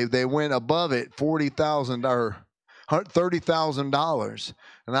they went above it, 40,000 or $30,000.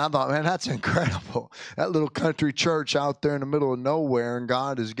 And I thought, man, that's incredible. That little country church out there in the middle of nowhere, and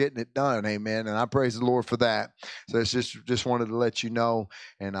God is getting it done. Amen. And I praise the Lord for that. So it's just wanted to let you know.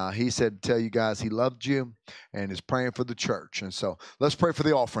 And he said to tell you guys he loved you and is praying for the church. And so let's pray for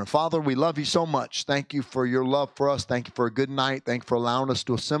the offering. Father, we love you so much. Thank you for your love for us. Thank you for a good night. Thank you for allowing us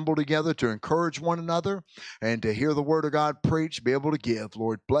to assemble together, to encourage one another, and to hear the word of God preached, be able to give.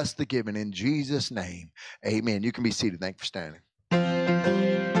 Lord, bless the giving in Jesus' name. Amen. You can be seated. Thank you for standing.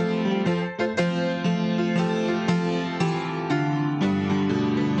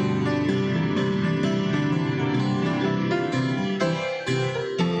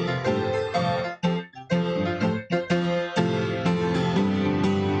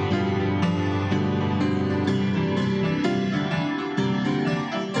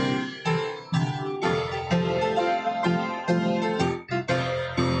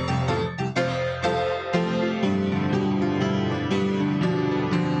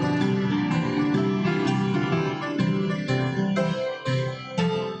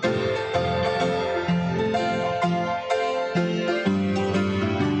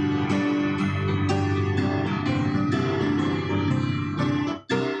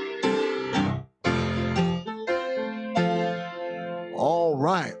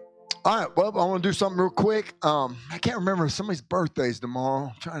 All right, well, I want to do something real quick. I can't remember somebody's birthday's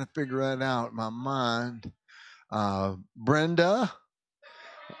tomorrow. I'm trying to figure that out in my mind. Brenda,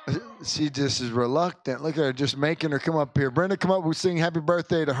 she just is reluctant. Look at her, just making her come up here. Brenda, come up. We'll sing happy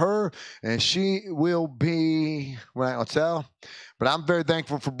birthday to her, and she will be, well, I don't tell. But I'm very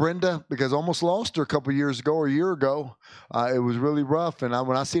thankful for Brenda because I almost lost her a couple years ago or a year ago. It was really rough, and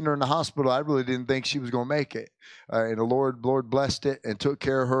when I seen her in the hospital, I really didn't think she was going to make it. And the Lord blessed it and took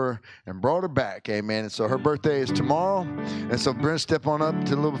care of her and brought her back. Amen. And so her birthday is tomorrow. And so Brenda, step on up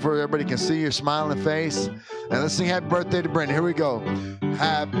to a little bit further. Everybody can see your smiling face. And let's sing happy birthday to Brenda. Here we go.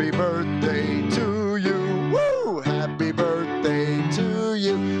 Happy birthday to you. Woo! Happy birthday to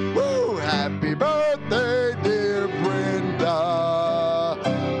you. Woo! Happy birthday, dear Brenda.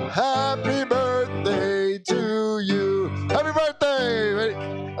 Happy birthday to you. Happy birthday. Ready?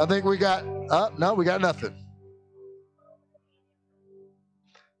 I think we got, no, we got nothing.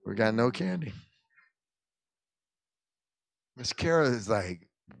 We got no candy. Miss Kara is like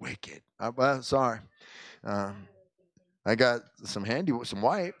wicked. Well, sorry. I got some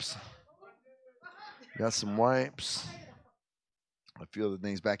wipes. Got some wipes. I feel the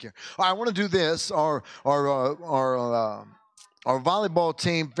things back here. All right, I want to do this. Our volleyball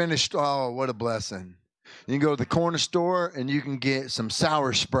team finished. Oh, what a blessing! You can go to the corner store and you can get some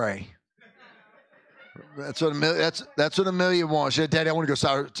sour spray. That's what Amelia wants. She said, Daddy, I want to go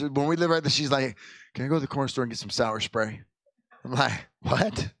sour. When we live right there, she's like, can I go to the corner store and get some sour spray? I'm like,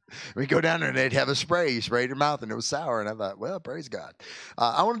 what? We go down there and they'd have a spray. You sprayed your mouth and it was sour. And I thought, well, praise God.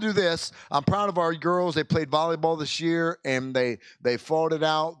 I want to do this. I'm proud of our girls. They played volleyball this year and they fought it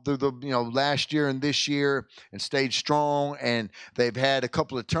out through the last year and this year and stayed strong. And they've had a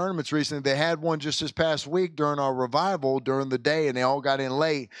couple of tournaments recently. They had one just this past week during our revival during the day, and they all got in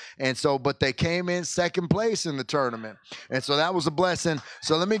late. And so, but they came in second place in the tournament. And so that was a blessing.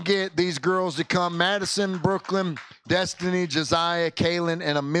 So let me get these girls to come. Madison, Brooklyn, Destiny, Josiah, Kaylin,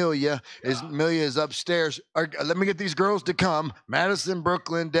 and Amelia. Amelia is upstairs. Let me get these girls to come. Madison,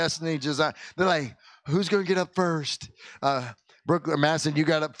 Brooklyn, Destiny, Josiah. They're like, who's going to get up first? Brooklyn, Madison, you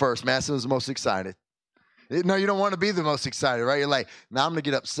got up first. Madison was the most excited. No, you don't want to be the most excited, right? You're like, now I'm going to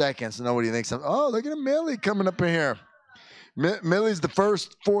get up second so nobody thinks oh, look at Millie coming up in here. Millie's the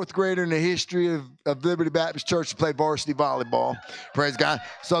first fourth grader in the history of Liberty Baptist Church to play varsity volleyball. Praise God.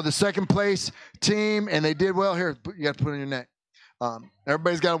 So the second place team, and they did well. Here, you got to put it on your neck.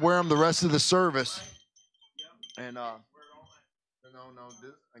 Everybody's got to wear them the rest of the service. And no, I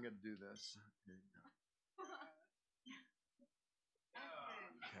got to do this.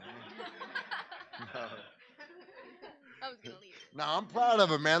 Okay. I was gonna leave. No, I'm proud of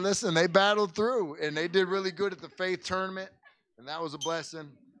them, man. Listen, they battled through, and they did really good at the faith tournament, and that was a blessing.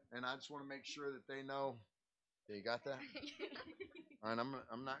 And I just want to make sure that they know. Yeah, you got that? All right, I'm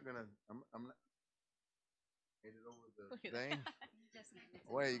not gonna hit it over the thing.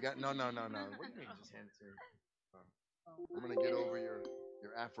 Wait, you got no. What do you mean? Just hand it to me. I'm gonna get over your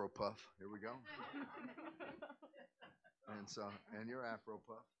Afro puff. Here we go. And your Afro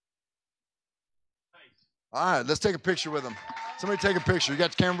puff. All right, let's take a picture with them. Somebody take a picture. You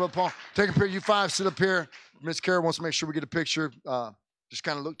got the camera, Brother Paul? Take a picture. You five, sit up here. Miss Kara wants to make sure we get a picture. Just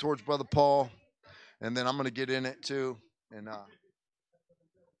kind of look towards Brother Paul, and then I'm going to get in it too. And you got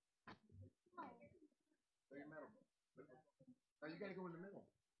to go in the middle.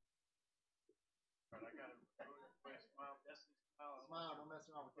 All right, I got to smile. Smile. Don't mess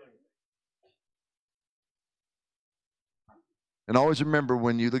around with it. And always remember,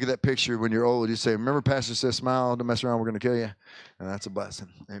 when you look at that picture, when you're old, you say, remember Pastor says, smile, don't mess around, we're going to kill you. And that's a blessing.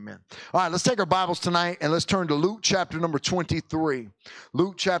 Amen. All right, let's take our Bibles tonight, and let's turn to Luke chapter number 23.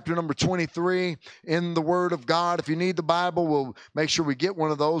 Luke chapter number 23 in the Word of God. If you need the Bible, we'll make sure we get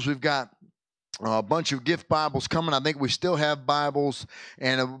one of those. We've got a bunch of gift Bibles coming. I think we still have Bibles.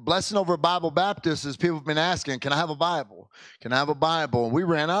 And a blessing over Bible Baptist is people have been asking, can I have a Bible? Can I have a Bible? And we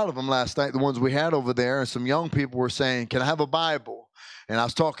ran out of them last night, the ones we had over there. And some young people were saying, can I have a Bible? And I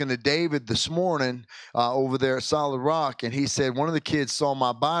was talking to David this morning over there at Solid Rock. And he said, one of the kids saw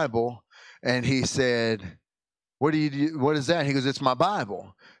my Bible. And he said, what is that? He goes, it's my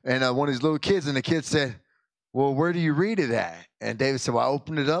Bible. And one of these little kids, and the kid said, well, where do you read it at? And David said, well, I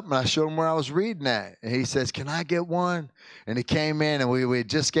opened it up and I showed him where I was reading at. And he says, can I get one? And he came in, and we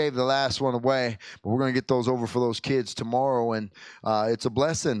just gave the last one away, but we're going to get those over for those kids tomorrow. And it's a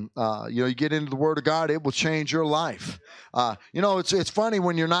blessing. You get into the Word of God, it will change your life. It's funny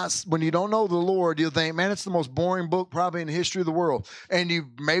when you don't know the Lord, you'll think, man, it's the most boring book probably in the history of the world. And you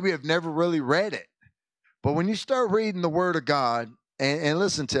maybe have never really read it. But when you start reading the Word of God, and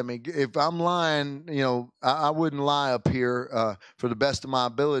listen to me, if I'm lying, I wouldn't lie up here for the best of my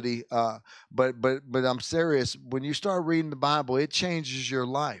ability. But I'm serious. When you start reading the Bible, it changes your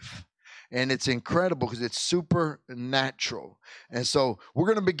life. And it's incredible because it's supernatural. And so we're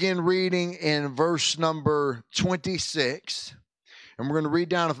going to begin reading in verse number 26. And we're going to read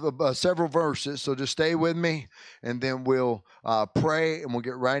down several verses. So just stay with me. And then we'll pray. And we'll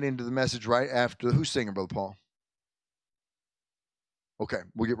get right into the message right after. Who's singing, Brother Paul? Okay,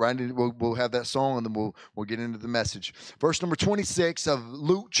 we'll get right into we'll have that song, and then we'll get into the message. Verse number 26 of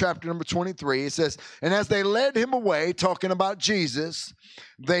Luke chapter number 23, it says, and as they led him away, talking about Jesus,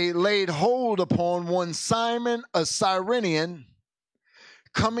 they laid hold upon one Simon, a Cyrenian,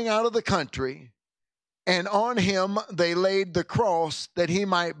 coming out of the country, and on him they laid the cross that he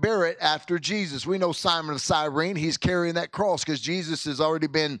might bear it after Jesus. We know Simon of Cyrene, he's carrying that cross because Jesus has already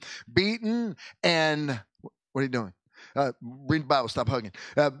been beaten. And what are you doing? Read the Bible, stop hugging.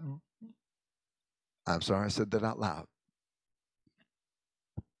 I'm sorry I said that out loud.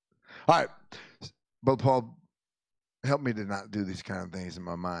 All right, Brother Paul, help me to not do these kind of things in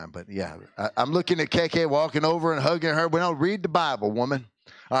my mind. But yeah, I'm looking at KK walking over and hugging her. We don't read the Bible, woman.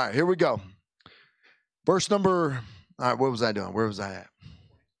 All right, here we go. Verse number, all right, what was I doing? Where was I at?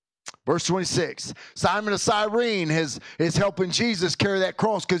 Verse 26, Simon of Cyrene is helping Jesus carry that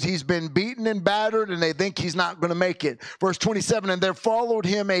cross because he's been beaten and battered, and they think he's not going to make it. Verse 27, and there followed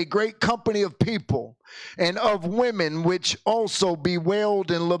him a great company of people and of women, which also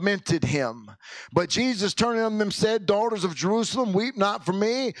bewailed and lamented him. But Jesus turning on them said, daughters of Jerusalem, weep not for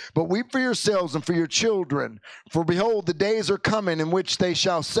me, but weep for yourselves and for your children. For behold, the days are coming in which they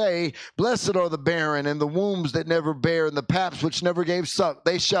shall say, blessed are the barren and the wombs that never bear and the paps which never gave suck.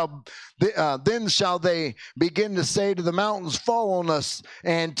 Then shall they begin to say to the mountains, fall on us,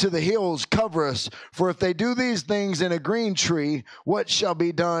 and to the hills, cover us. For if they do these things in a green tree, what shall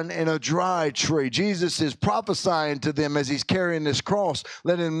be done in a dry tree? Jesus is prophesying to them as he's carrying this cross,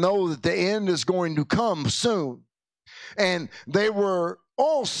 letting them know that the end is going to come soon. And they were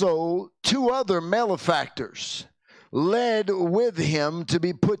Also, 2 other malefactors led with him to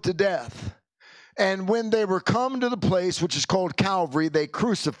be put to death. And when they were come to the place which is called Calvary, they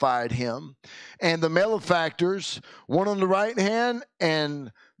crucified him. And the malefactors, one on the right hand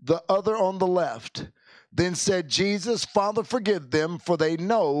and the other on the left. Then said Jesus, Father, forgive them, for they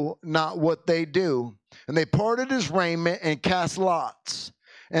know not what they do. And they parted his raiment and cast lots.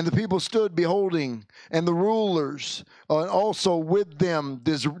 And the people stood beholding, and the rulers also with them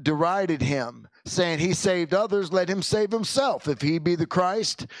derided him, saying, He saved others, let him save himself, if he be the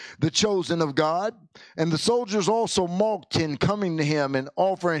Christ, the chosen of God. And the soldiers also mocked him, coming to him and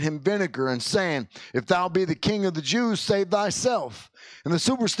offering him vinegar, and saying, If thou be the King of the Jews, save thyself. And the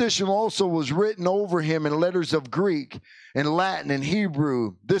superstition also was written over him in letters of Greek and Latin and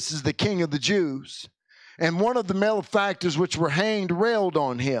Hebrew, This is the King of the Jews. And one of the malefactors which were hanged railed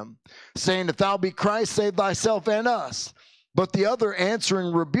on him, saying, If thou be Christ, save thyself and us. But the other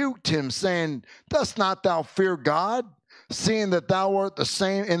answering rebuked him, saying, Dost not thou fear God, seeing that thou art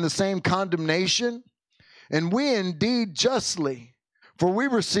in the same condemnation? And we indeed justly, for we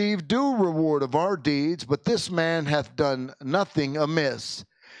receive due reward of our deeds, but this man hath done nothing amiss.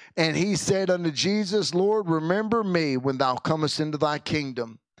 And he said unto Jesus, Lord, remember me when thou comest into thy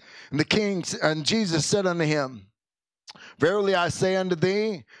kingdom. And Jesus said unto him, Verily I say unto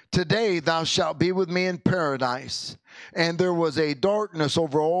thee, today thou shalt be with me in paradise. And there was a darkness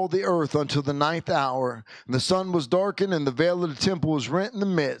over all the earth until the 9th hour. And the sun was darkened, and the veil of the temple was rent in the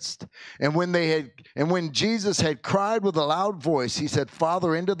midst. And when Jesus had cried with a loud voice, he said,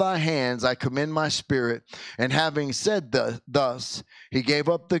 Father, into thy hands I commend my spirit. And having said thus, he gave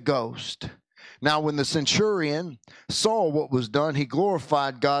up the ghost. Now when the centurion saw what was done, he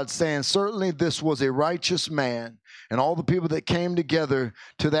glorified God, saying, Certainly this was a righteous man. And all the people that came together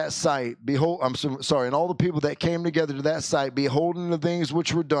to that sight, and all the people that came together to that sight, beholding the things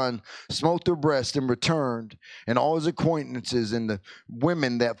which were done, smote their breast and returned. And all his acquaintances and the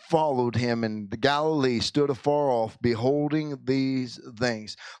women that followed him in the Galilee stood afar off, beholding these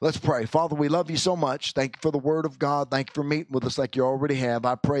things. Let's pray. Father, we love you so much. Thank you for the word of God. Thank you for meeting with us like you already have.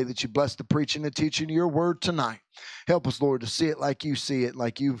 I pray that you bless the preaching and teaching of your word tonight. Help us, Lord, to see it like you see it,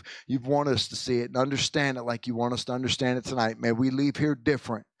 like you've wanted us to see it, and understand it like you want us to understand it tonight. May we leave here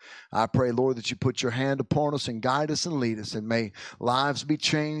different. I pray, Lord, that you put your hand upon us and guide us and lead us, and may lives be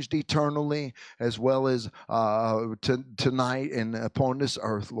changed eternally as well as tonight and upon this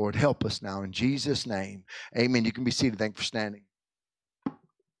earth. Lord, help us now in Jesus' name. Amen. You can be seated. Thank you for standing.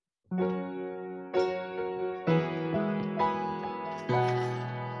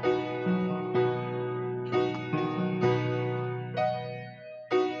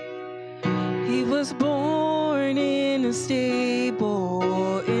 He was born in a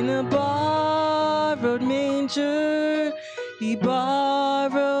stable, in a borrowed manger. He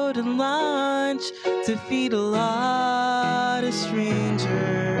borrowed a lunch to feed a lot of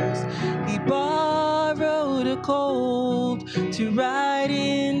strangers. He borrowed a colt to ride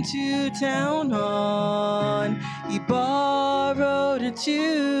into town on. He borrowed a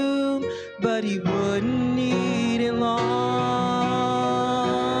tomb, but he wouldn't need it long.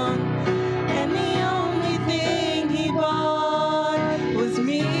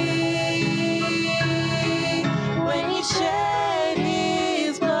 Shed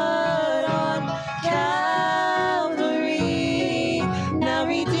his blood on Calvary, now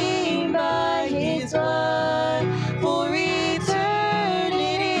redeemed by his blood for eternity.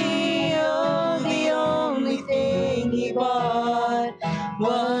 Oh, the only thing he bought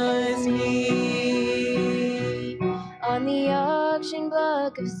was me. On the auction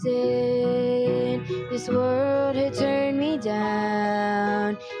block of sin, this world had turned me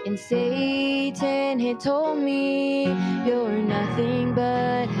down, and Satan had told me, you're nothing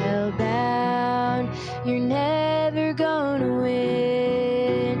but hellbound. You're never gonna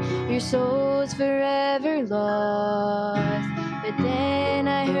win, your soul's forever lost. But then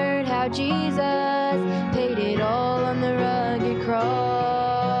I heard how Jesus paid it all on the rugged cross,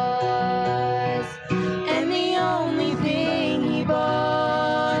 and the only thing he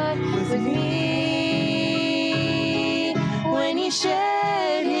bought was me. When he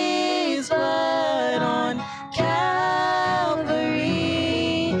shed his blood on Calvary,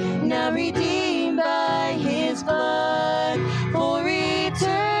 now redeemed by his blood for eternity.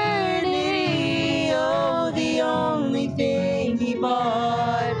 Oh, the only thing he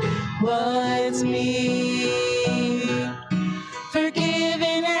bought was me.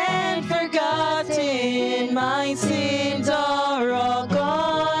 Forgiven and forgotten, my sins are all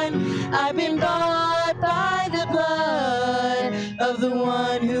gone. I've been bought by the blood of the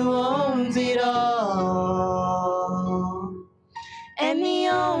one who owns it all. and the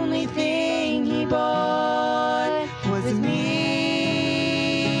only thing he bought was me.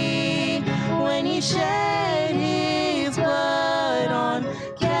 When he shed his blood on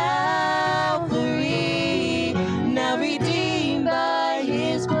Calvary, now redeemed by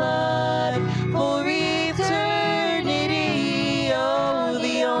his blood for eternity. Oh,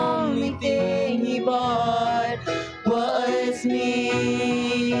 the only thing he bought was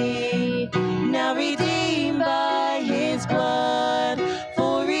me. Now redeemed by his blood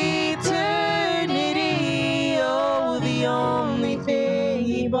for eternity. Oh, the only thing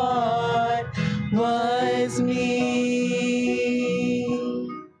he bought was me.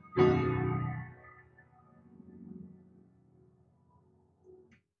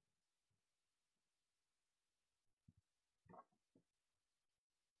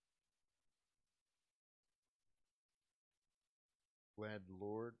 Glad the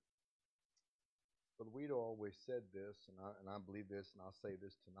Lord. But we'd always said this, and I believe this, and I'll say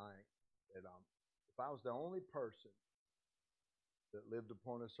this tonight, that if I was the only person that lived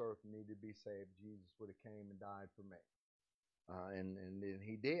upon this earth and needed to be saved, Jesus would have came and died for me. And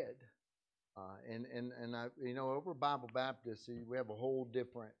he did. And I, over Bible Baptist, we have a whole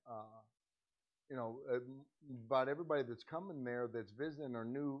different, about everybody that's coming there that's visiting are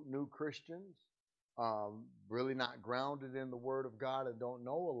new Christians, really not grounded in the Word of God and don't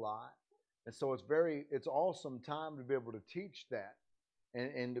know a lot. And so it's awesome time to be able to teach that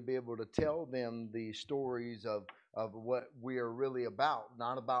and to be able to tell them the stories of what we are really about,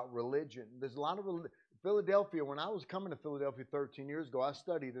 not about religion. There's a lot of Philadelphia. When I was coming to Philadelphia 13 years ago, I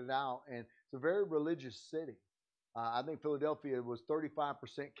studied it out, and it's a very religious city. I think Philadelphia was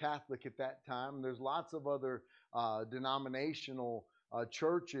 35% Catholic at that time. There's lots of other denominational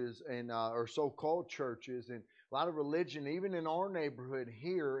churches and or so-called churches, and a lot of religion, even in our neighborhood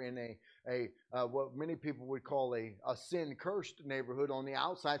here, in a what many people would call a sin-cursed neighborhood on the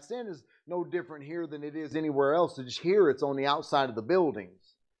outside. Sin is no different here than it is anywhere else. It's just here it's on the outside of the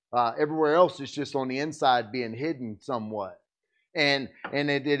buildings. Everywhere else it's just on the inside being hidden somewhat. And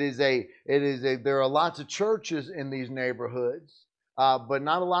there are lots of churches in these neighborhoods, but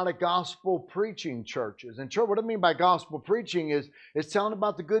not a lot of gospel preaching churches. And church, what I mean by gospel preaching is telling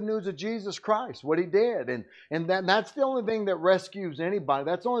about the good news of Jesus Christ, what He did, and that's the only thing that rescues anybody.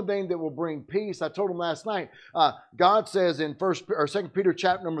 That's the only thing that will bring peace. I told them last night. God says in 2 Peter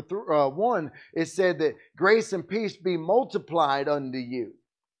chapter number 1, it said that grace and peace be multiplied unto you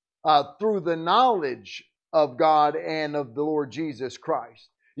through the knowledge of God and of the Lord Jesus Christ.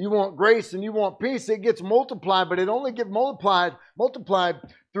 You want grace and you want peace, it gets multiplied, but it only gets multiplied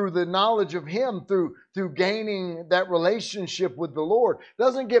through the knowledge of Him, through gaining that relationship with the Lord. It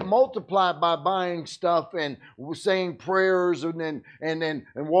doesn't get multiplied by buying stuff and saying prayers and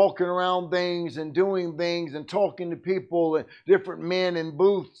walking around things and doing things and talking to people and different men in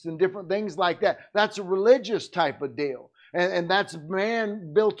booths and different things like that. That's a religious type of deal. And that's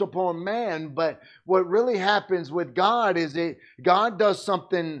man built upon man. But what really happens with God is that God does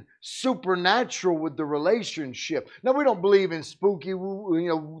something supernatural with the relationship. Now, we don't believe in spooky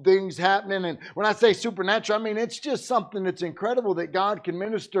things happening. And when I say supernatural, I mean it's just something that's incredible that God can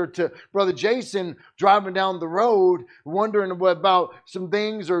minister to Brother Jason driving down the road, wondering about some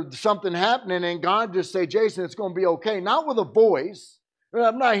things or something happening. And God just say, Jason, it's going to be okay. Not with a voice.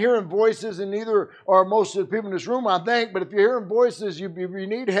 I'm not hearing voices, and neither are most of the people in this room, I think. But if you're hearing voices, you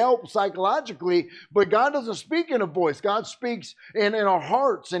need help psychologically. But God doesn't speak in a voice. God speaks in our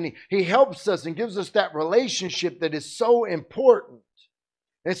hearts, and He helps us and gives us that relationship that is so important.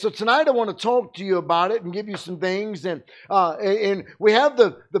 And so tonight I want to talk to you about it and give you some things. And we have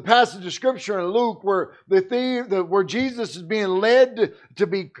the passage of Scripture in Luke where where Jesus is being led to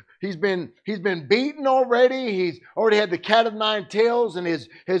be. He's been beaten already. He's already had the cat of nine tails and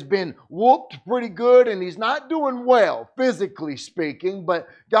has been whooped pretty good. And he's not doing well, physically speaking. But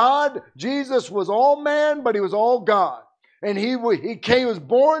Jesus was all man, but He was all God. And he was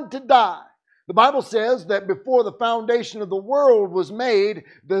born to die. The Bible says that before the foundation of the world was made,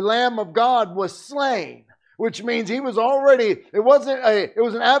 the Lamb of God was slain, which means He was already, it was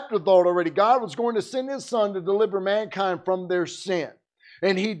an afterthought already. God was going to send His Son to deliver mankind from their sin.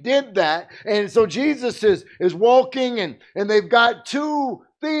 And He did that. And so Jesus is walking and they've got two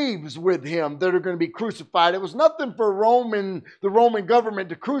thieves with Him that are going to be crucified. It was nothing for the Roman government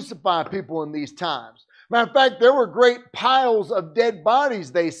to crucify people in these times. Matter of fact, there were great piles of dead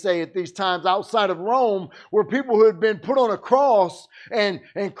bodies, they say, at these times outside of Rome, where people who had been put on a cross and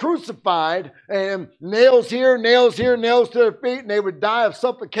crucified, and nails here, nails to their feet, and they would die of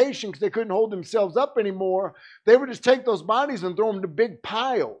suffocation because they couldn't hold themselves up anymore. They would just take those bodies and throw them into big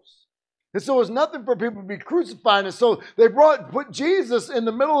piles. And so it's nothing for people to be crucified. And so they put Jesus in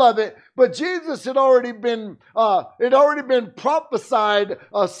the middle of it. But Jesus had already been prophesied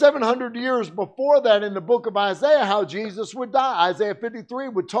 700 years before that in the book of Isaiah how Jesus would die. Isaiah 53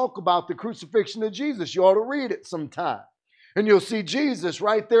 would talk about the crucifixion of Jesus. You ought to read it sometime. And you'll see Jesus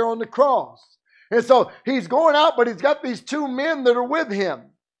right there on the cross. And so he's going out, but he's got these two men that are with him.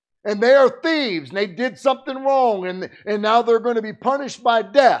 And they are thieves. And they did something wrong. And now they're going to be punished by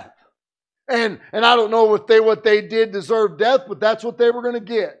death. And I don't know if what they did deserve death, but that's what they were going to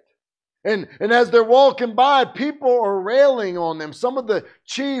get. And as they're walking by, people are railing on them. Some of the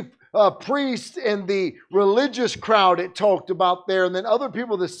chief priests and the religious crowd it talked about there, and then other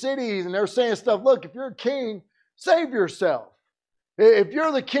people, the cities, and they're saying stuff, look, if you're a king, save yourself. If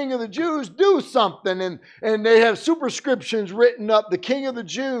you're the king of the Jews, do something. And they have superscriptions written up, the king of the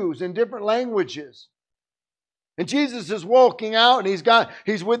Jews, in different languages. And Jesus is walking out, and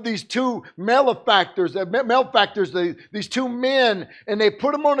he's with these two malefactors, these two men, and they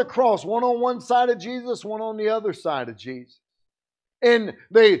put them on the cross, one on one side of Jesus, one on the other side of Jesus. And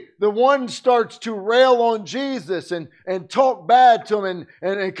the one starts to rail on Jesus and talk bad to him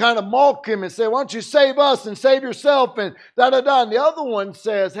and kind of mock him and say, why don't you save us and save yourself and da-da-da. And the other one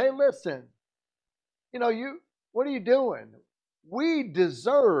says, hey, listen, what are you doing? We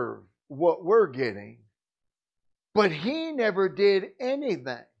deserve what we're getting. But he never did anything.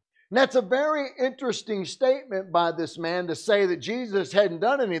 And that's a very interesting statement by this man to say that Jesus hadn't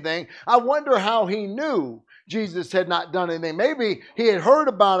done anything. I wonder how he knew Jesus had not done anything. Maybe he had heard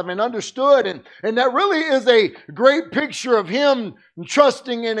about him and understood. And that really is a great picture of him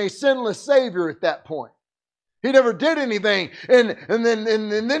trusting in a sinless Savior at that point. He never did anything. And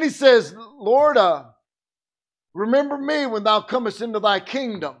then he says, Lord, remember me when thou comest into thy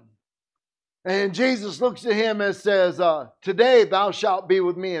kingdom. And Jesus looks at him and says, today thou shalt be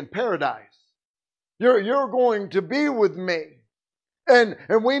with me in paradise. You're going to be with me. And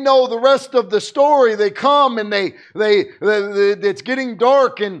we know the rest of the story. They come and it's getting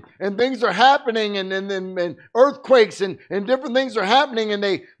dark and things are happening and earthquakes and different things are happening, and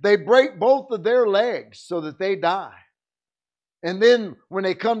they break both of their legs so that they die. And then when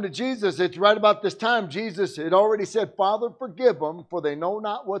they come to Jesus, it's right about this time, Jesus had already said, Father, forgive them, for they know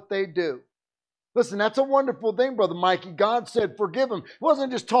not what they do. Listen, that's a wonderful thing, Brother Mikey. God said, forgive them. He wasn't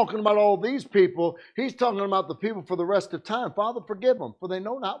just talking about all these people. He's talking about the people for the rest of time. Father, forgive them, for they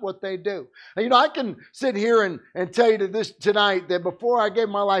know not what they do. And, I can sit here and tell you this tonight that before I gave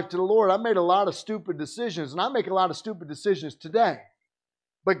my life to the Lord, I made a lot of stupid decisions, and I make a lot of stupid decisions today.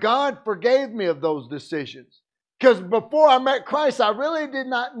 But God forgave me of those decisions. Because before I met Christ, I really did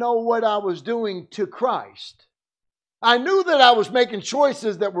not know what I was doing to Christ. I knew that I was making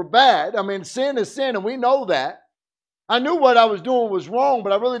choices that were bad. I mean, sin is sin, and we know that. I knew what I was doing was wrong,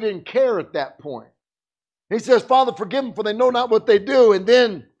 but I really didn't care at that point. He says, Father, forgive them, for they know not what they do. And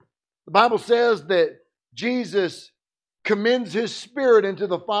then the Bible says that Jesus commends his spirit into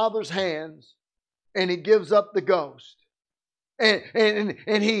the Father's hands, and he gives up the ghost. And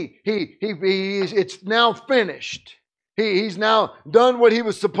it's now finished. He's now done what he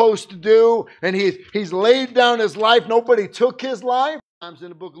was supposed to do, and he's laid down his life. Nobody took his life. Times in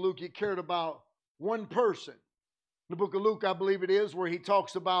the book of Luke, he cared about one person. In the book of Luke, I believe it is, where he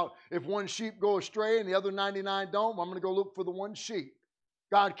talks about if one sheep go astray and the other 99 don't, I'm going to go look for the one sheep.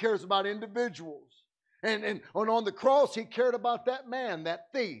 God cares about individuals. And on the cross, he cared about that man,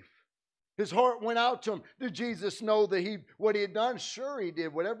 that thief. His heart went out to him. Did Jesus know that what he had done? Sure he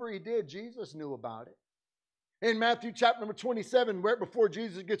did. Whatever he did, Jesus knew about it. In Matthew chapter number 27, right before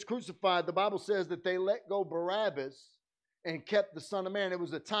Jesus gets crucified, the Bible says that they let go Barabbas and kept the Son of Man. It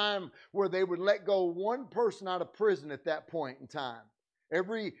was a time where they would let go one person out of prison at that point in time.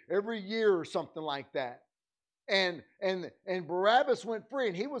 Every year or something like that. And Barabbas went free,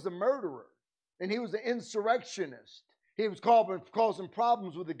 and he was a murderer. And he was an insurrectionist. He was causing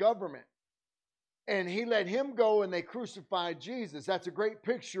problems with the government. And he let him go, and they crucified Jesus. That's a great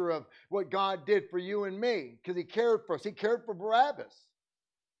picture of what God did for you and me, because he cared for us. He cared for Barabbas.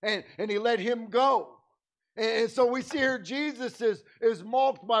 And he let him go. And so we see here Jesus is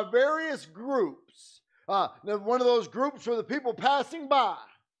mocked by various groups. One of those groups were the people passing by.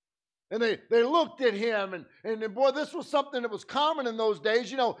 And they looked at him, and boy, this was something that was common in those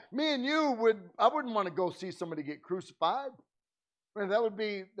days. Me and you I wouldn't want to go see somebody get crucified. Man,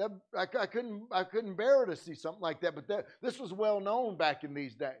 I couldn't bear to see something like that. But this was well known back in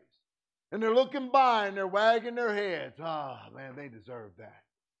these days. And they're looking by and they're wagging their heads. Man, they deserve that.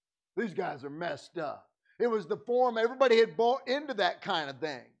 These guys are messed up. It was the form, everybody had bought into that kind of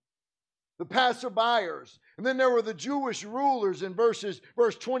thing. the passerbyers. And then there were the Jewish rulers in verse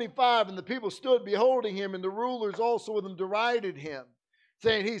 25. And the people stood beholding him, and the rulers also with them derided him,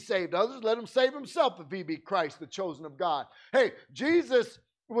 saying, he saved others, let him save himself if he be Christ, the chosen of God. Hey, Jesus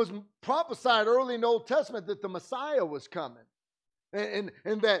was prophesied early in the Old Testament that the Messiah was coming. And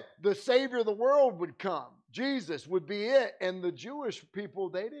that the Savior of the world would come. Jesus would be it. And the Jewish people,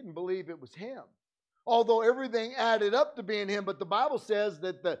 they didn't believe it was him. Although everything added up to being him. But the Bible says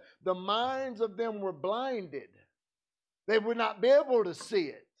that the minds of them were blinded. They would not be able to see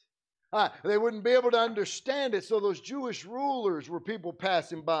it. They wouldn't be able to understand it. So those Jewish rulers were people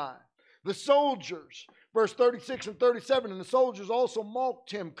passing by. The soldiers, verse 36 and 37, and the soldiers also mocked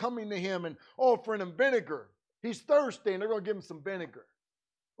him, coming to him and offering him vinegar. He's thirsty, and they're going to give him some vinegar.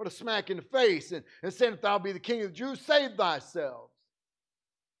 What a smack in the face. And saying, if thou be the king of the Jews, save thyself.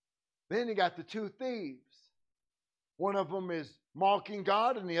 Then you got the two thieves. One of them is mocking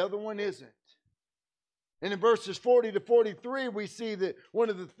God, and the other one isn't. And in verses 40 to 43, we see that one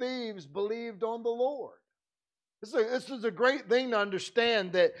of the thieves believed on the Lord. This is a great thing to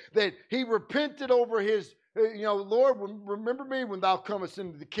understand, that he repented over his, Lord, remember me when thou comest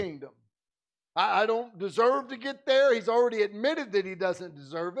into the kingdom. I don't deserve to get there. He's already admitted that he doesn't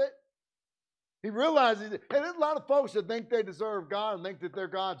deserve it. He realizes, and there's a lot of folks that think they deserve God and think that they're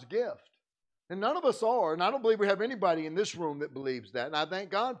God's gift. And none of us are, and I don't believe we have anybody in this room that believes that, and I thank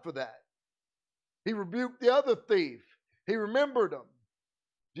God for that. He rebuked the other thief. He remembered him.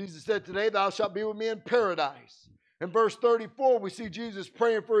 Jesus said, today thou shalt be with me in paradise. In verse 34, we see Jesus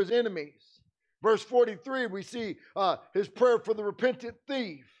praying for his enemies. Verse 43, we see his prayer for the repentant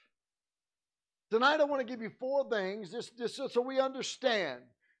thief. Tonight I want to give you four things, just so we understand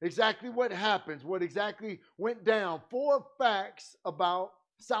exactly what happens, what exactly went down. Four facts about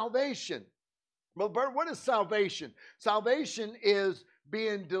salvation. Well, Bert, what is salvation? Salvation is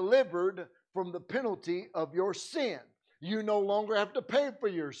being delivered from the penalty of your sin. You no longer have to pay for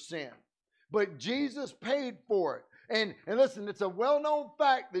your sin, but Jesus paid for it. And listen, it's a well-known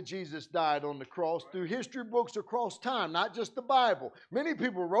fact that Jesus died on the cross through history books across time, not just the Bible. Many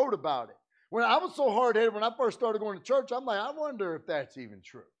people wrote about it. When I was so hard-headed when I first started going to church, I'm like, I wonder if that's even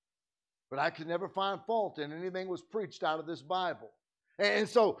true. But I could never find fault in anything was preached out of this Bible. And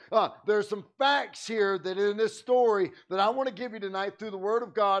so there's some facts here that in this story that I want to give you tonight through the Word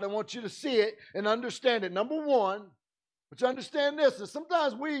of God. I want you to see it and understand it. Number one, but you understand this, is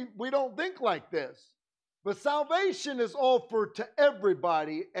sometimes we don't think like this. But salvation is offered to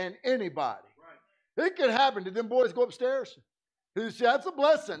everybody and anybody. Right. It could happen. Did them boys go upstairs? You see, that's a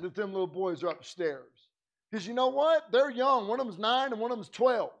blessing that them little boys are upstairs. Because you know what? They're young. One of them's 9 and one of them's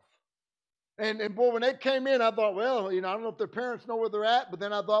 12. And boy, when they came in, I thought, well, I don't know if their parents know where they're at, but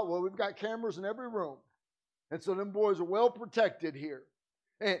then I thought, well, we've got cameras in every room. And so them boys are well protected here.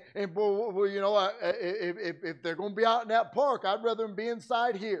 And boy, well, if they're going to be out in that park, I'd rather them be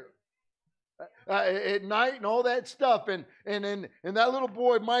inside here. At night and all that stuff. And that little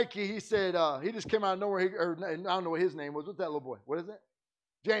boy, Mikey, he said, he just came out of nowhere. I don't know what his name was. What's that little boy? What is it?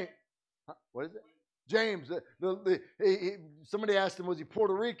 James. Huh? What is it? James. Somebody asked him, was he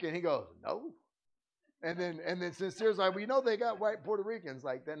Puerto Rican? He goes, no. And then Sincere's like, well, they got white Puerto Ricans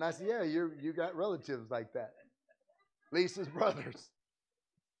like that. And I said, yeah, you got relatives like that. Lisa's brothers.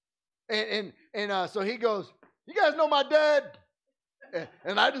 And so he goes, you guys know my dad?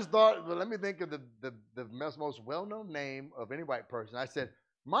 And I just thought, well, let me think of the most well-known name of any white person. I said,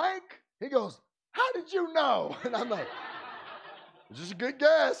 Mike? He goes, how did you know? And I'm like, it's just a good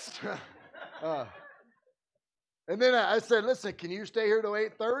guess. And then I said, listen, can you stay here till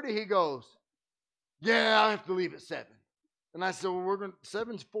 8:30? He goes, yeah, I have to leave at 7. And I said, well,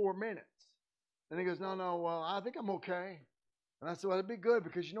 7's 4 minutes. And he goes, no, well, I think I'm okay. And I said, well, that'd be good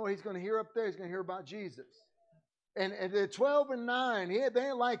because you know what he's going to hear up there? He's going to hear about Jesus. And at 12 and 9, they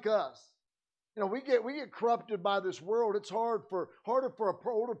ain't like us. We get corrupted by this world. It's harder for an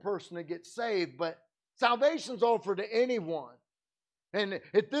older person to get saved, but salvation's offered to anyone. And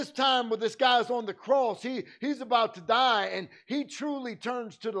at this time, when this guy's on the cross, he's about to die, and he truly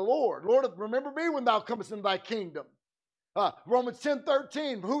turns to the Lord. Lord, remember me when thou comest into thy kingdom. Romans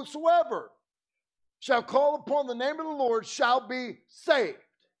 10:13, whosoever shall call upon the name of the Lord shall be saved.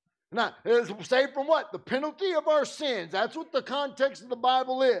 Now, saved from what? The penalty of our sins. That's what the context of the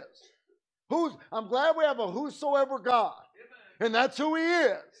Bible is. I'm glad we have a whosoever God. And that's who he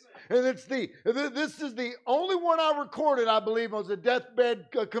is. And this is the only one I recorded, I believe, was a deathbed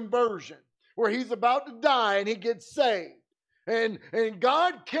conversion, where he's about to die and he gets saved. And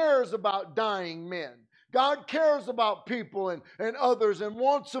God cares about dying men. God cares about people and others and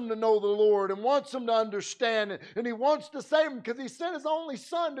wants them to know the Lord and wants them to understand it. And he wants to save them because he sent his only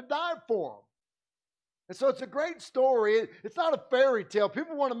son to die for them. And so it's a great story. It's not a fairy tale.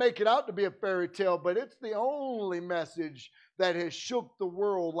 People want to make it out to be a fairy tale, but it's the only message that has shook the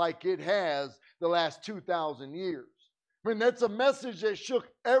world like it has the last 2,000 years. I mean, that's a message that shook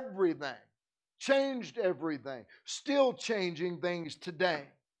everything, changed everything, still changing things today.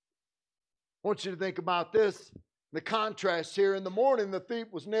 I want you to think about this, the contrast here. In the morning, the thief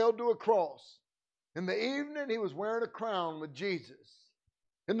was nailed to a cross. In the evening, he was wearing a crown with Jesus.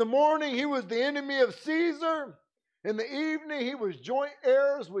 In the morning, he was the enemy of Caesar. In the evening, he was joint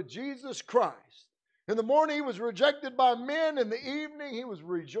heirs with Jesus Christ. In the morning, he was rejected by men. In the evening, he was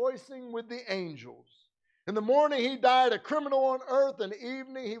rejoicing with the angels. In the morning, he died a criminal on earth. In the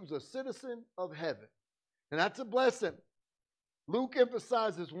evening, he was a citizen of heaven. And that's a blessing. Luke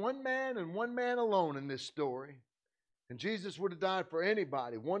emphasizes one man and one man alone in this story. And Jesus would have died for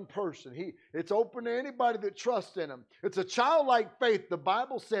anybody, one person. It's open to anybody that trusts in him. It's a childlike faith. The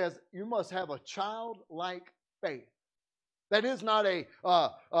Bible says you must have a childlike faith. That is not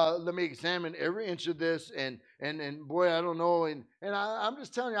let me examine every inch of this and boy, I don't know. And I'm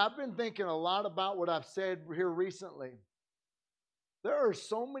just telling you, I've been thinking a lot about what I've said here recently. There are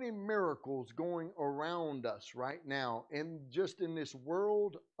so many miracles going around us right now, just in this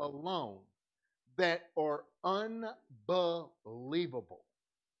world alone, that are unbelievable.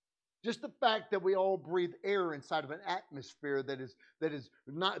 Just the fact that we all breathe air inside of an atmosphere that is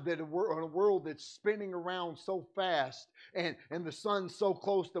not that we're on a world that's spinning around so fast, and the sun's so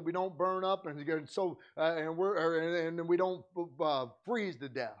close that we don't burn up, and we don't freeze to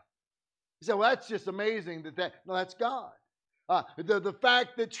death. You say, well, that's just amazing. No, that's God. The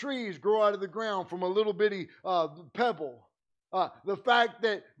fact that trees grow out of the ground from a little bitty pebble. The fact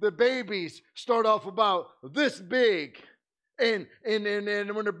that the babies start off about this big, and when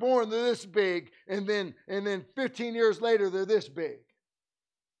they're born, they're this big, and then 15 years later, they're this big.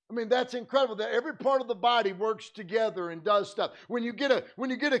 I mean, that's incredible that every part of the body works together and does stuff. When you get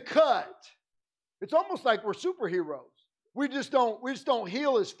a cut, it's almost like we're superheroes. We just don't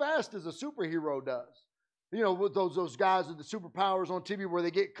heal as fast as a superhero does. You know, with those guys with the superpowers on TV where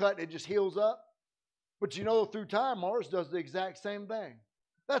they get cut and it just heals up. But you know, through time, ours does the exact same thing.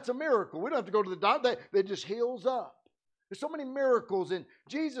 That's a miracle. We don't have to go to the doctor. They just heals up. There's so many miracles, and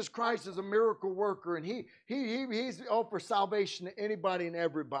Jesus Christ is a miracle worker, and he offers salvation to anybody and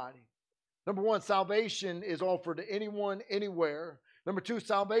everybody. Number one, salvation is offered to anyone, anywhere. Number two,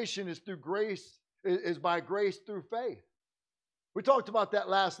 salvation is through grace, is by grace through faith. We talked about that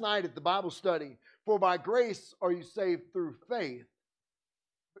last night at the Bible study. For by grace are you saved through faith.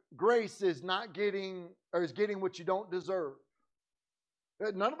 Grace is getting what you don't deserve.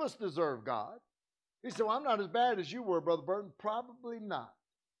 None of us deserve God. He said, well, I'm not as bad as you were, Brother Burton. Probably not.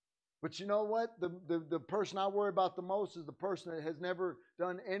 But you know what? The person I worry about the most is the person that has never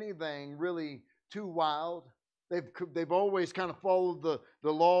done anything really too wild. They've always kind of followed the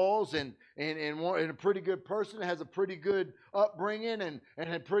laws and a pretty good person has a pretty good upbringing and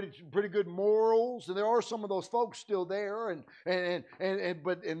had pretty good morals. And there are some of those folks still there.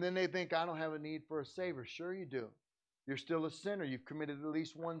 But then they think, I don't have a need for a Savior. Sure you do. You're still a sinner. You've committed at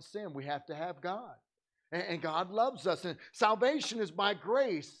least one sin. We have to have God. And God loves us. And salvation is by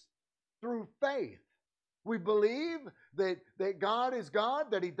grace through faith. We believe that God is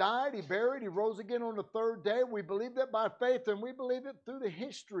God, that He died, He buried, He rose again on the third day. We believe that by faith, and we believe it through the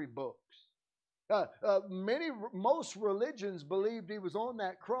history books. Most religions believed He was on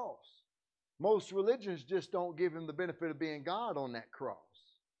that cross. Most religions just don't give Him the benefit of being God on that cross.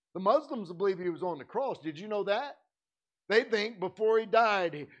 The Muslims believe He was on the cross. Did you know that? They think before He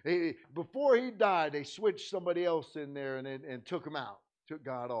died, they switched somebody else in there and took Him out, took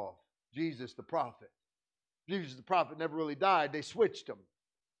God off. Jesus the prophet. Jesus the prophet never really died. They switched him.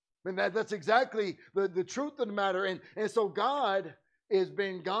 I mean, that's exactly the truth of the matter. And so God has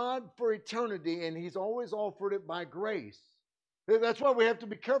been God for eternity, and He's always offered it by grace. That's why we have to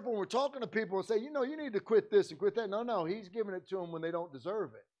be careful when we're talking to people and say, you need to quit this and quit that. No, He's giving it to them when they don't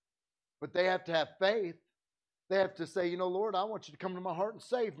deserve it. But they have to have faith. They have to say, Lord, I want you to come into my heart and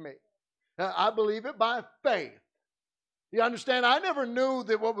save me. I believe it by faith. You understand? I never knew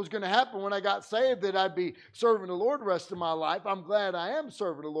that what was going to happen when I got saved, that I'd be serving the Lord the rest of my life. I'm glad I am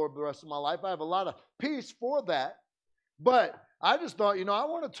serving the Lord the rest of my life. I have a lot of peace for that. But I just thought, I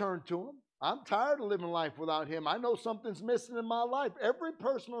want to turn to Him. I'm tired of living life without Him. I know something's missing in my life. Every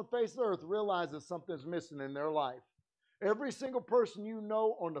person on the face of the earth realizes something's missing in their life. Every single person you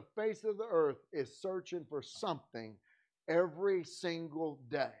know on the face of the earth is searching for something every single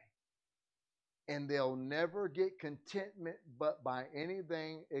day. and they'll never get contentment but by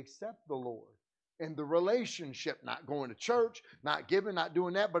anything except the Lord. And the relationship, not going to church, not giving, not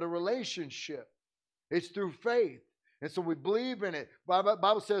doing that, but a relationship. It's through faith. And so we believe in it.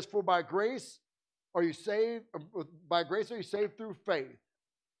 Bible says, for by grace are you saved, by grace are you saved through faith.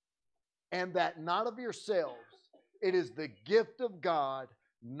 And that not of yourselves. It is the gift of God,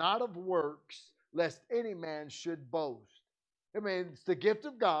 not of works, lest any man should boast. I mean, it's the gift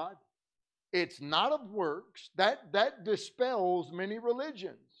of God. It's not of works. That dispels many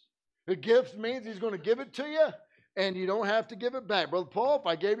religions. The gift means he's going to give it to you, and you don't have to give it back. Brother Paul, if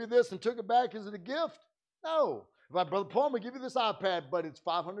I gave you this and took it back, is it a gift? No. Brother Paul, I'm going to give you this iPad, but it's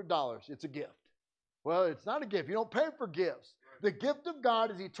 $500. It's a gift. Well, it's not a gift. You don't pay for gifts. The gift of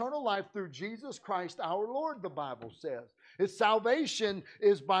God is eternal life through Jesus Christ our Lord, the Bible says. Its salvation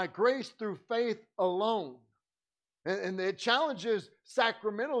is by grace through faith alone. And it challenges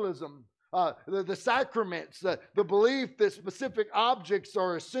sacramentalism. The sacraments, the belief that specific objects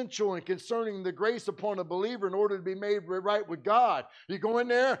are essential in concerning the grace upon a believer in order to be made right with God. You go in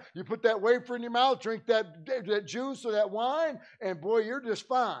there, you put that wafer in your mouth, drink that juice or that wine, and boy, you're just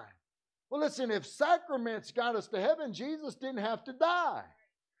fine. Well, listen, if sacraments got us to heaven, Jesus didn't have to die.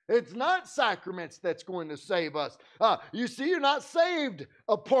 It's not sacraments that's going to save us. You see, you're not saved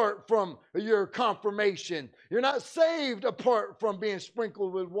apart from your confirmation. You're not saved apart from being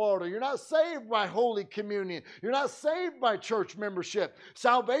sprinkled with water. You're not saved by Holy Communion. You're not saved by church membership.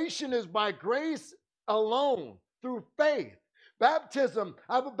 Salvation is by grace alone, through faith. Baptism,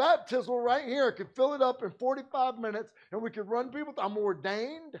 I have a baptismal right here. I could fill it up in 45 minutes and we could run people. I'm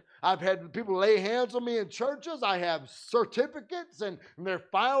ordained. I've had people lay hands on me in churches. I have certificates and they're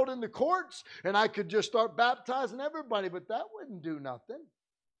filed in the courts, and I could just start baptizing everybody, but that wouldn't do nothing.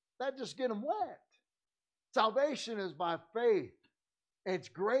 That'd just get them wet. Salvation is by faith. It's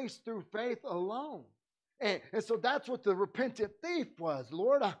grace through faith alone. And so that's what the repentant thief was.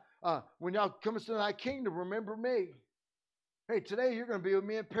 Lord, when y'all come into thy kingdom, remember me. Hey, today you're going to be with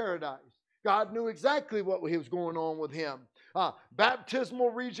me in paradise. God knew exactly what was going on with him. Baptismal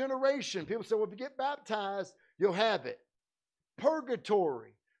regeneration. People say, well, if you get baptized, you'll have it.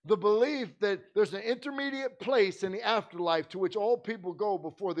 Purgatory. The belief that there's an intermediate place in the afterlife to which all people go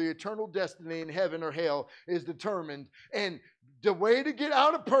before the eternal destiny in heaven or hell is determined. And the way to get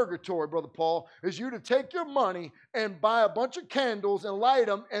out of purgatory, Brother Paul, is you to take your money and buy a bunch of candles and light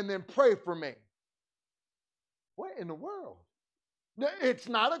them and then pray for me. What in the world? It's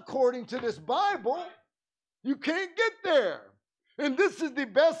not according to this Bible. You can't get there. And this is the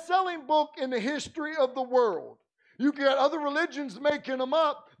best-selling book in the history of the world. You got other religions making them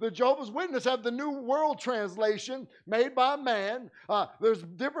up. The Jehovah's Witnesses have the New World Translation made by man. There's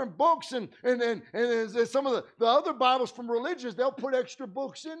different books, and some of the other Bibles from religions, they'll put extra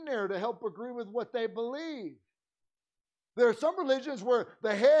books in there to help agree with what they believe. There are some religions where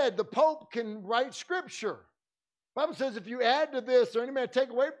the head, the Pope, can write scripture. The Bible says if you add to this or any man take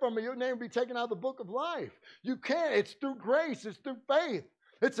away from it, your name will be taken out of the book of life. You can't. It's through grace. It's through faith.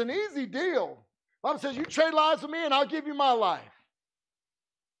 It's an easy deal. The Bible says you trade lives with me and I'll give you my life.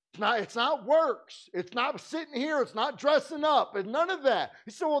 It's not works. It's not sitting here. It's not dressing up. It's none of that.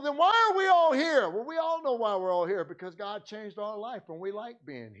 You say, well, then why are we all here? Well, we all know why we're all here, because God changed our life and we like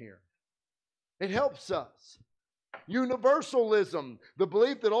being here. It helps us. Universalism, the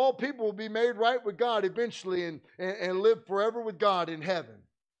belief that all people will be made right with God eventually and live forever with God in heaven.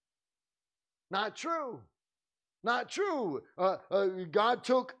 Not true. Not true. God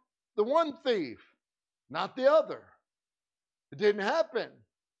took the one thief, not the other. It didn't happen.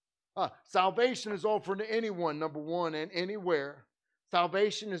 Salvation is offered to anyone, number one, and anywhere.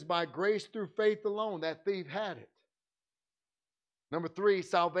 Salvation is by grace through faith alone. That thief had it. Number three,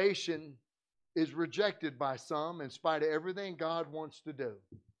 salvation is rejected by some in spite of everything God wants to do.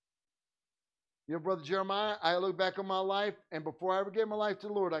 You know, Brother Jeremiah, I look back on my life, and before I ever gave my life to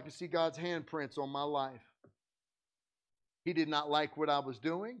the Lord, I can see God's handprints on my life. He did not like what I was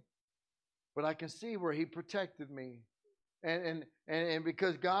doing, but I can see where he protected me. And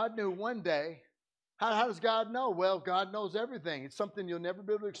because God knew one day, how does God know? Well, God knows everything. It's something you'll never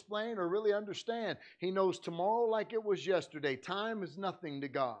be able to explain or really understand. He knows tomorrow like it was yesterday. Time is nothing to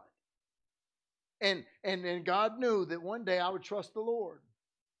God. And God knew that one day I would trust the Lord.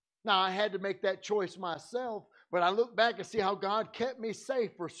 Now, I had to make that choice myself, but I look back and see how God kept me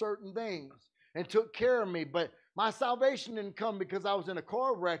safe for certain things and took care of me. But my salvation didn't come because I was in a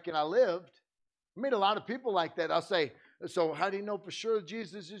car wreck and I lived. I meet a lot of people like that. I'll say, so how do you know for sure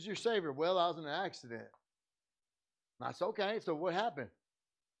Jesus is your Savior? Well, I was in an accident. And I said, okay, so what happened?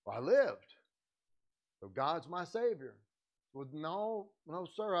 Well, I lived. So God's my Savior. Well, no,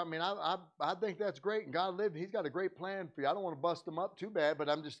 sir. I mean, I think that's great, and God lived. He's got a great plan for you. I don't want to bust him up too bad, but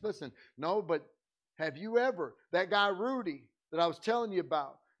I'm just listening. No, but have you ever, that guy Rudy that I was telling you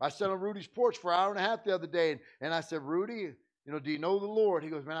about? I sat on Rudy's porch for an hour and a half the other day, and I said, Rudy, do you know the Lord? He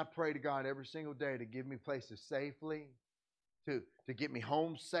goes, man, I pray to God every single day to give me places safely, to get me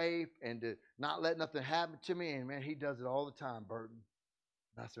home safe, and to not let nothing happen to me. And man, he does it all the time, Burton.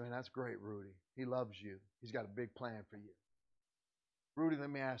 And I said, man, that's great, Rudy. He loves you. He's got a big plan for you. Rudy, let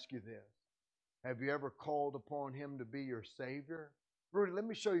me ask you this. Have you ever called upon him to be your Savior? Rudy, let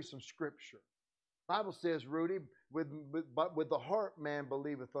me show you some scripture. The Bible says, Rudy, with the heart man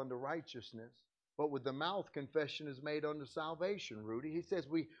believeth unto righteousness, but with the mouth confession is made unto salvation, Rudy. He says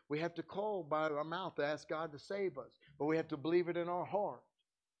we have to call by our mouth to ask God to save us, but we have to believe it in our heart.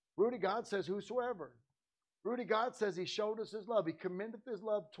 Rudy, God says whosoever. Rudy, God says he showed us his love. He commendeth his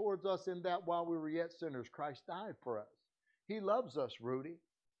love towards us in that while we were yet sinners, Christ died for us. He loves us, Rudy.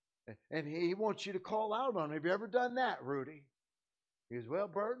 And he wants you to call out on him. Have you ever done that, Rudy? He goes, well,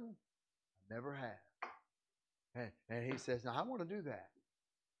 Burton, I never have. And he says, now I want to do that.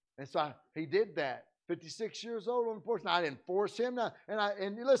 And so he did that. 56 years old on the porch. Now I didn't force him.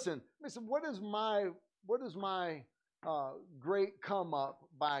 And listen, what is my great come up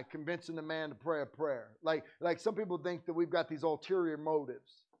by convincing the man to pray a prayer? Like some people think that we've got these ulterior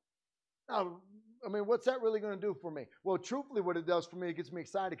motives. Now, I mean, what's that really going to do for me? Well, truthfully, what it does for me, it gets me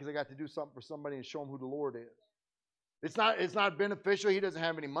excited because I got to do something for somebody and show them who the Lord is. It's not beneficial. He doesn't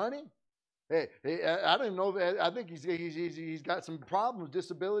have any money. Hey, I don't even know. I think he's got some problems,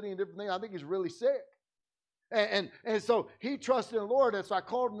 disability and different things. I think he's really sick. And so he trusted in the Lord. And so I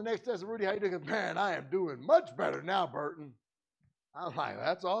called him the next day. I said, Rudy, how you doing? Man, I am doing much better now, Burton. I'm like,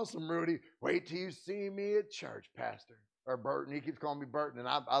 that's awesome, Rudy. Wait till you see me at church, Pastor. Or Burton. He keeps calling me Burton, and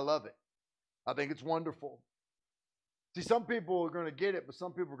I love it. I think it's wonderful. See, some people are going to get it, but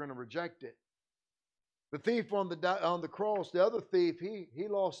some people are going to reject it. The thief on the cross, the other thief, he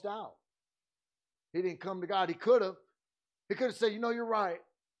lost out. He didn't come to God. He could have. He could have said, you're right.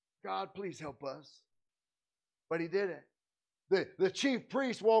 God, please help us. But he didn't. The chief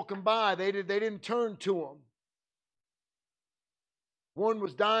priests walking by, they didn't turn to him. One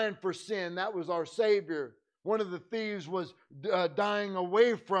was dying for sin. That was our Savior. One of the thieves was dying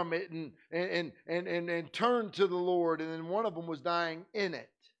away from it and turned to the Lord. And then one of them was dying in it.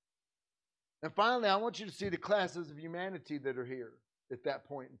 And finally, I want you to see the classes of humanity that are here at that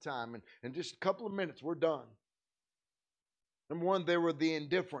point in time. And in just a couple of minutes, we're done. Number one, they were the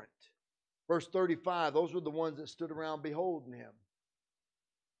indifferent. Verse 35, those were the ones that stood around beholding him.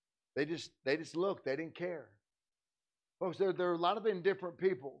 They just looked. They didn't care. Folks, there are a lot of indifferent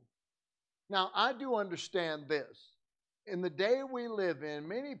people. Now, I do understand this. In the day we live in,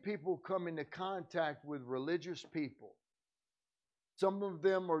 many people come into contact with religious people. Some of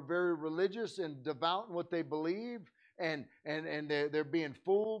them are very religious and devout in what they believe, and they're being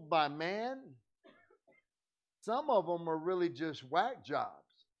fooled by man. Some of them are really just whack jobs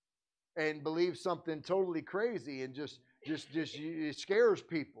and believe something totally crazy and just it scares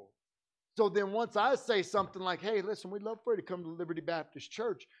people. So then once I say something like, hey, listen, we'd love for you to come to Liberty Baptist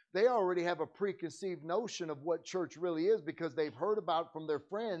Church, they already have a preconceived notion of what church really is because they've heard about it from their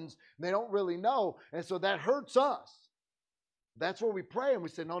friends and they don't really know. And so that hurts us. That's where we pray and we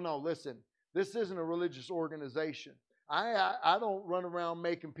say, no, listen, this isn't a religious organization. I don't run around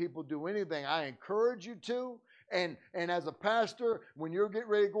making people do anything. I encourage you to. And as a pastor, when you're getting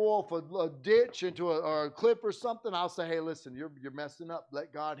ready to go off a ditch into a cliff or something, I'll say, hey, listen, you're messing up.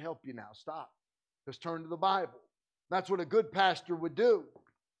 Let God help you now. Stop. Just turn to the Bible. That's what a good pastor would do.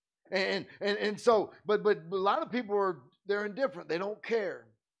 And so, but a lot of people they're indifferent. They don't care.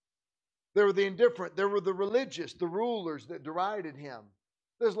 They were the indifferent. There were the religious, the rulers that derided him.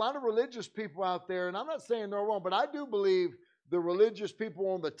 There's a lot of religious people out there, and I'm not saying they're wrong, but I do believe the religious people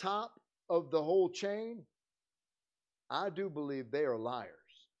on the top of the whole chain, I do believe they are liars.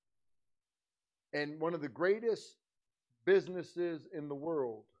 And one of the greatest businesses in the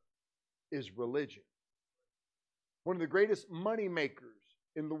world is religion. One of the greatest money makers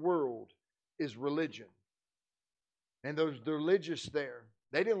in the world is religion. And those religious there,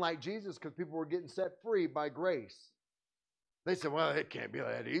 they didn't like Jesus because people were getting set free by grace. They said, well, it can't be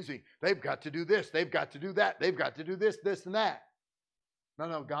that easy. They've got to do this. They've got to do that. They've got to do this, this, and that.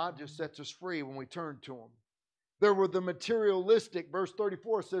 No, God just sets us free when we turn to him. There were the materialistic. Verse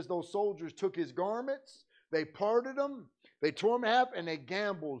 34 says those soldiers took his garments, they parted them, they tore them in half, and they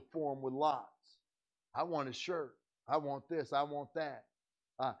gambled for him with lots. I want his shirt. I want this. I want that.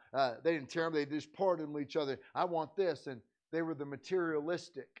 They didn't tear them. They just parted them with each other. I want this. And they were the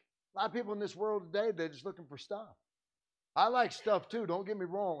materialistic. A lot of people in this world today, they're just looking for stuff. I like stuff too. Don't get me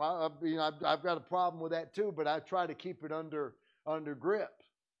wrong. I've got a problem with that too, but I try to keep it under grip.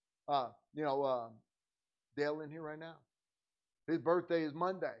 Uh, Dale in here right now. His birthday is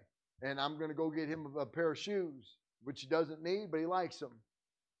Monday, and I'm going to go get him a pair of shoes, which he doesn't need, but he likes them.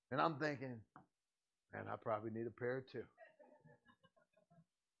 And I'm thinking, man, I probably need a pair too.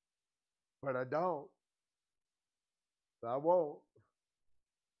 But I don't. So I won't.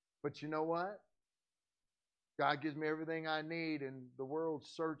 But you know what? God gives me everything I need, and the world's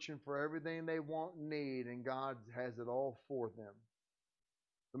searching for everything they want and need, and God has it all for them.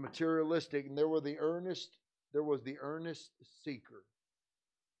 The materialistic, and there was the earnest seeker.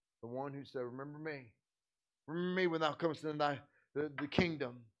 The one who said, remember me. Remember me when thou comest into the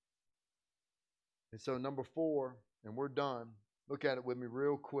kingdom. And so number 4, and we're done. Look at it with me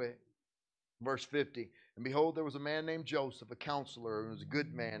real quick. Verse 50. And behold, there was a man named Joseph, a counselor, who was a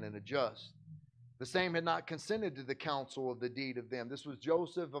good man and a just. The same had not consented to the counsel of the deed of them. This was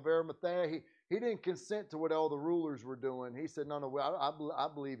Joseph of Arimathea. He didn't consent to what all the rulers were doing. He said, no, I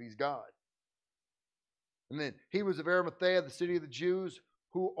believe he's God. And then he was of Arimathea, the city of the Jews,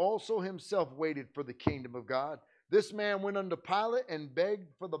 who also himself waited for the kingdom of God. This man went unto Pilate and begged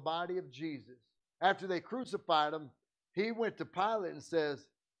for the body of Jesus. After they crucified him, he went to Pilate and says,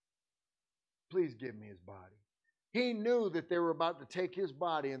 please give me his body. He knew that they were about to take his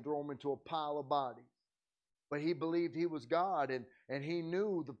body and throw him into a pile of bodies. But he believed he was God, and he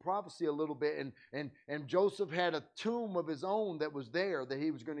knew the prophecy a little bit. And Joseph had a tomb of his own that was there that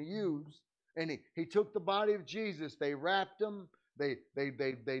he was going to use. And he took the body of Jesus. They wrapped him. They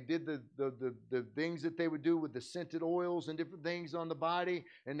did the things that they would do with the scented oils and different things on the body.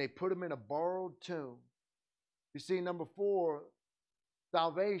 And they put him in a borrowed tomb. You see, number 4,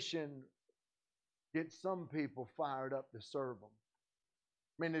 salvation gets some people fired up to serve them.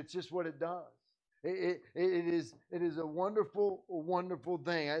 I mean, it's just what it does. It is a wonderful, wonderful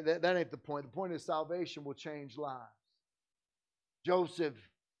thing. That ain't the point. The point is salvation will change lives. Joseph,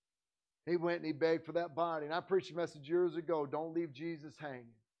 he went and he begged for that body. And I preached a message years ago, don't leave Jesus hanging.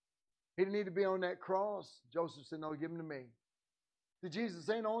 He didn't need to be on that cross. Joseph said, no, give him to me. See, Jesus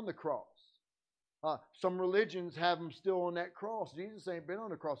ain't on the cross. Some religions have him still on that cross. Jesus ain't been on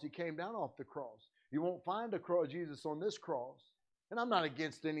the cross. He came down off the cross. You won't find Jesus on this cross. And I'm not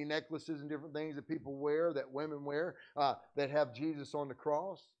against any necklaces and different things that people wear, that women wear, that have Jesus on the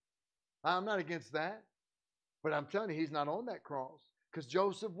cross. I'm not against that. But I'm telling you, he's not on that cross. Because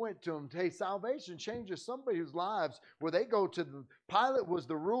Joseph went to him. Hey, salvation changes somebody's lives where they go to Pilate was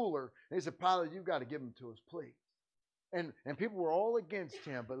the ruler. And he said, Pilate, you've got to give him to us, please. And people were all against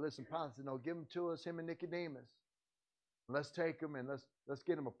him. But listen, Pilate said, no, give him to us, him and Nicodemus. Let's take him and let's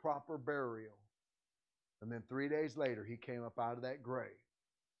get him a proper burial. And then 3 days later, he came up out of that grave.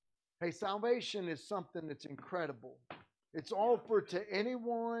 Hey, salvation is something that's incredible. It's offered to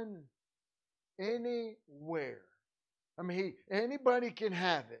anyone, anywhere. I mean, anybody can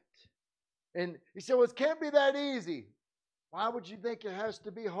have it. And he said, well, it can't be that easy. Why would you think it has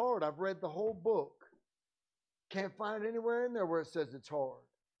to be hard? I've read the whole book. Can't find anywhere in there where it says it's hard.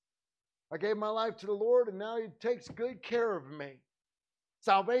 I gave my life to the Lord, and now he takes good care of me.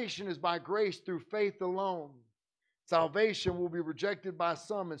 Salvation is by grace through faith alone. Salvation will be rejected by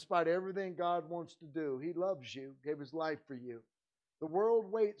some in spite of everything God wants to do. He loves you, gave his life for you. The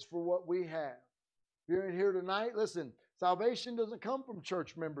world waits for what we have. If you're in here tonight, listen, salvation doesn't come from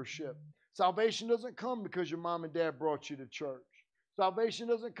church membership. Salvation doesn't come because your mom and dad brought you to church. Salvation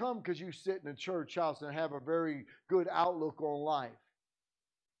doesn't come because you sit in a church house and have a very good outlook on life.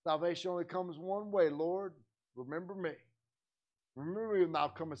 Salvation only comes one way, Lord, remember me. Remember me when thou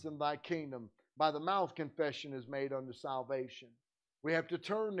comest in thy kingdom. By the mouth confession is made unto salvation. We have to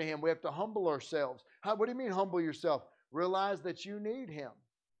turn to him. We have to humble ourselves. What do you mean humble yourself? Realize that you need him.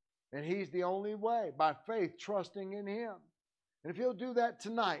 And he's the only way. By faith, trusting in him. And if you'll do that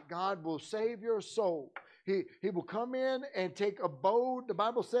tonight, God will save your soul. He will come in and take abode. The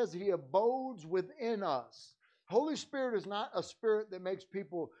Bible says he abodes within us. Holy Spirit is not a spirit that makes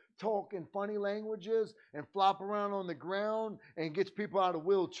people talk in funny languages and flop around on the ground and gets people out of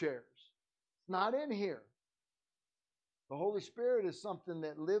wheelchairs. It's not in here. The Holy Spirit is something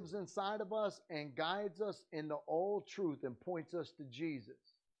that lives inside of us and guides us into all truth and points us to Jesus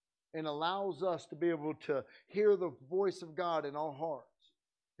and allows us to be able to hear the voice of God in our hearts.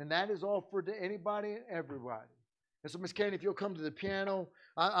 And that is offered to anybody and everybody. And so, Miss Katie, if you'll come to the piano,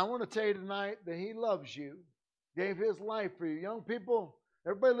 I want to tell you tonight that he loves you, gave his life for you. Young people,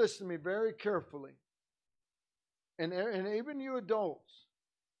 everybody listen to me very carefully. And even you adults,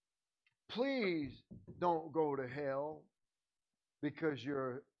 please don't go to hell because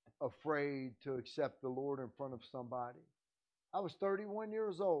you're afraid to accept the Lord in front of somebody. I was 31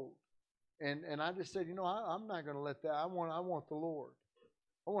 years old. And I just said, I'm not going to let that. I want the Lord.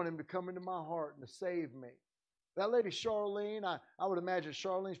 I want him to come into my heart and to save me. That lady Charlene, I would imagine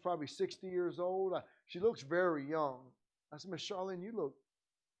Charlene's probably 60 years old. She looks very young. I said, Miss Charlene, you look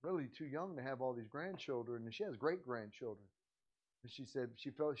really too young to have all these grandchildren. And she has great-grandchildren. And she said she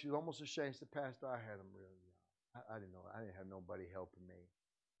felt she was almost ashamed. She said, Pastor, I had them really young. I didn't know. I didn't have nobody helping me.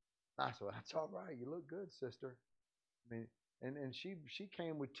 I said, that's all right. You look good, sister. I mean, and she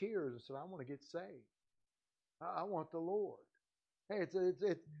came with tears and said, I want to get saved. I want the Lord. Hey,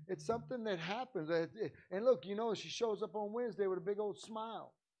 it's something that happens. And look, she shows up on Wednesday with a big old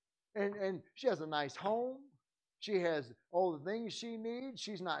smile. And she has a nice home. She has all the things she needs.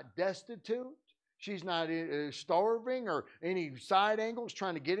 She's not destitute. She's not starving or any side angles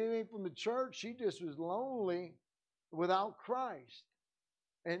trying to get anything from the church. She just was lonely without Christ.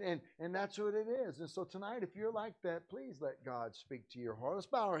 And that's what it is. And so tonight, if you're like that, please let God speak to your heart. Let's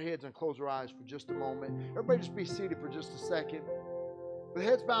bow our heads and close our eyes for just a moment. Everybody just be seated for just a second. With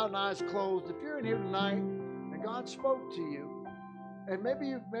heads bowed and eyes closed, if you're in here tonight and God spoke to you, and maybe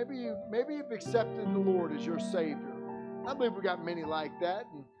you've accepted the Lord as your Savior. I believe we got many like that.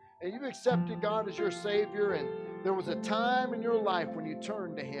 And you've accepted God as your Savior, and there was a time in your life when you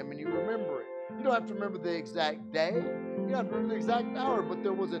turned to Him and you remember it. You don't have to remember the exact day. You don't have to remember the exact hour, but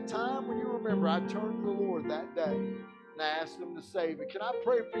there was a time when you remember, I turned to the Lord that day, and I asked Him to save me. Can I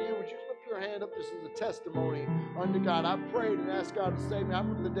pray for you? Would you lift your hand up just as a testimony unto God? I prayed and asked God to save me. I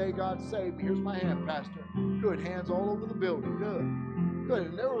remember the day God saved me. Here's my hand, Pastor. Good. Hands all over the building. Good. Good.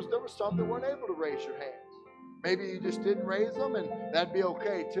 And there was some that weren't able to raise your hands. Maybe you just didn't raise them, and that'd be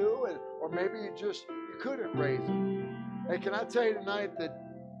okay too. Or maybe you couldn't raise them. Hey, can I tell you tonight that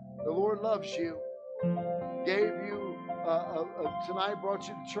the Lord loves you, gave you tonight, brought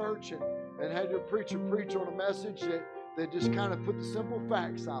you to church, and had your preacher preach on a message that just kind of put the simple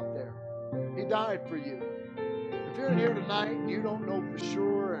facts out there. He died for you. If you're in here tonight and you don't know for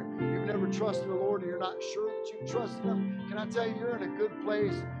sure, and you've never trusted the Lord, and you're not sure that you've trusted Him, can I tell you, you're in a good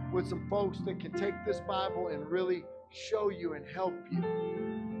place with some folks that can take this Bible and really show you and help you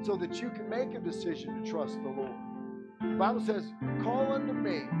so that you can make a decision to trust the Lord. The Bible says, call unto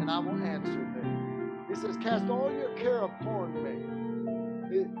me, and I will answer thee. It says, cast all your care upon me.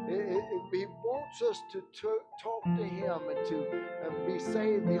 He wants us to talk to Him and to be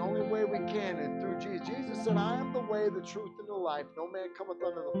saved the only way we can, and through Jesus. Jesus said, I am the way, the truth, and the life. No man cometh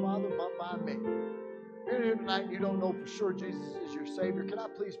unto the Father but by me. If you're here tonight and you don't know for sure Jesus is your Savior, can I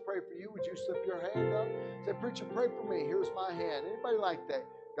please pray for you? Would you slip your hand up? Say, preacher, pray for me. Here's my hand. Anybody like that?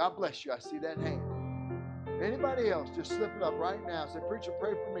 God bless you. I see that hand. Anybody else, just slip it up right now. Say, preacher,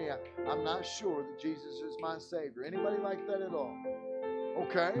 pray for me. I'm not sure that Jesus is my Savior. Anybody like that at all?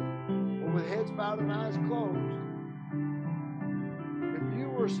 Okay. Well, with heads bowed and eyes closed, if you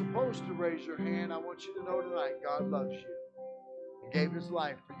were supposed to raise your hand, I want you to know tonight God loves you. He gave His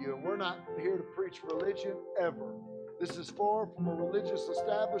life for you. And we're not here to preach religion ever. This is far from a religious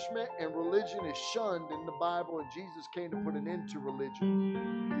establishment, and religion is shunned in the Bible, and Jesus came to put an end to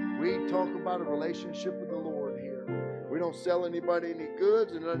religion. We talk about a relationship with the Lord here. We don't sell anybody any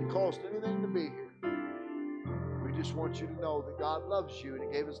goods, and it doesn't cost anything to be here. We just want you to know that God loves you, and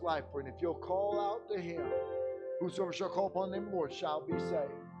He gave His life for you. And if you'll call out to Him, whosoever shall call upon the name of the Lord shall be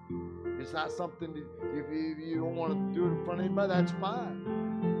saved. It's not something that if you don't want to do it in front of anybody, that's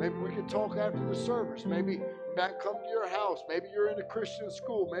fine. Maybe we can talk after the service. Maybe you might come to your house. Maybe you're in a Christian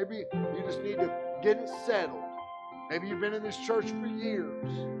school. Maybe you just need to get it settled. Maybe you've been in this church for years.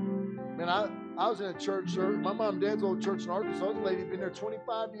 Man, I was in a church, my mom and dad's old church in Arkansas. This lady had been there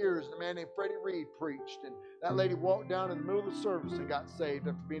 25 years, and a man named Freddie Reed preached. And that lady walked down in the middle of the service and got saved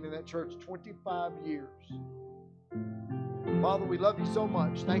after being in that church 25 years. Father, we love you so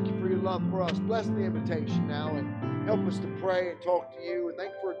much. Thank you for your love for us. Bless the invitation now and help us to pray and talk to you. And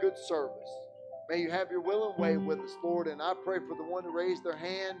thank you for a good service. May you have your will and way with us, Lord. And I pray for the one who raised their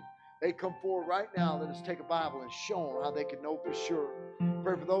hand. They come forward right now. Let us take a Bible and show them how they can know for sure.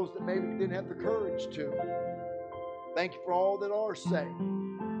 Pray for those that maybe didn't have the courage to. Thank you for all that are saved.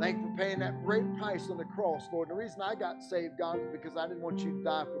 Thank you for paying that great price on the cross, Lord. And the reason I got saved, God, is because I didn't want you to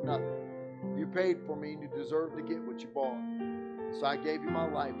die for nothing. You paid for me, and you deserve to get what you bought. So I gave you my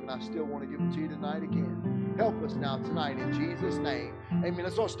life, and I still want to give it to you tonight again. Help us now tonight in Jesus' name. Amen.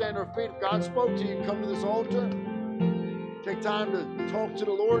 Let's all stand on our feet. If God spoke to you, come to this altar. Take time to talk to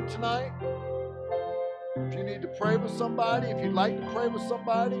the Lord tonight. If you need to pray with somebody, if you'd like to pray with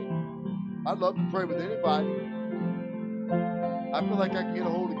somebody, I'd love to pray with anybody. I feel like I can get a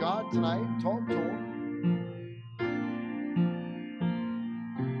hold of God tonight and talk to Him.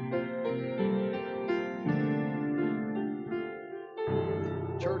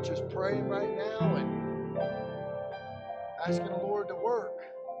 asking the Lord to work.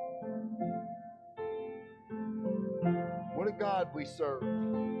 What a God we serve.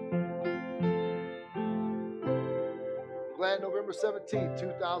 Glad November 17th,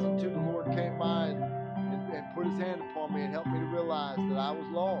 2002, the Lord came by and put his hand upon me and helped me to realize that I was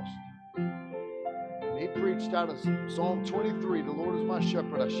lost. And he preached out of Psalm 23, the Lord is my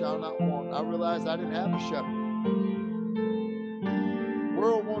shepherd, I shall not want. I realized I didn't have a shepherd. The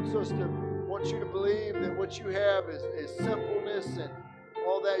world wants you to believe that what you have is simpleness and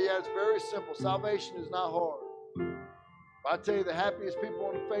all that. Yeah, it's very simple. Salvation is not hard. I tell you, the happiest people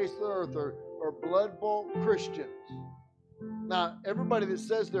on the face of the earth are blood-bought Christians. Now, everybody that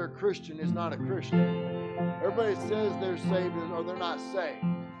says they're a Christian is not a Christian. Everybody that says they're saved or they're not saved.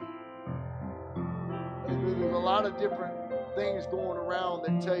 There's a lot of different things going around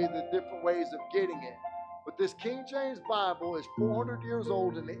that tell you the different ways of getting it. But this King James Bible is 400 years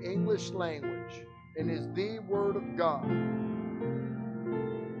old in the English language and is the Word of God.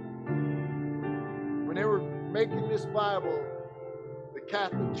 When they were making this Bible, the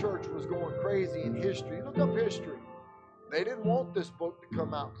Catholic Church was going crazy in history. Look up history. They didn't want this book to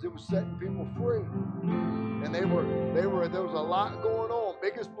come out because it was setting people free. And there was a lot going on.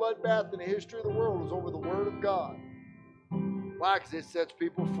 Biggest bloodbath in the history of the world was over the Word of God. Why? Because it sets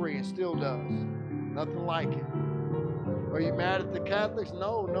people free and still does. Nothing like it. Are you mad at the Catholics?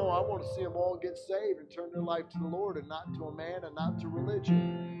 No, I want to see them all get saved and turn their life to the Lord and not to a man and not to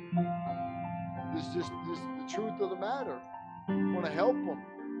religion. This is just the truth of the matter. I want to help them.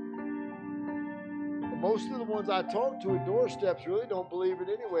 And most of the ones I talk to at doorsteps really don't believe it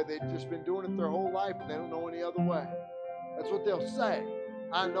anyway. They've just been doing it their whole life and they don't know any other way. That's what they'll say.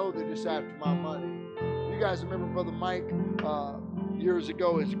 I know they're just after my money. You guys remember Brother Mike years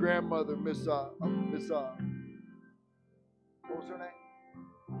ago, his grandmother, Miss what was her name?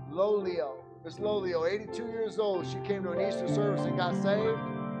 Lolio. Miss Lolio, 82 years old. She came to an Easter service and got saved.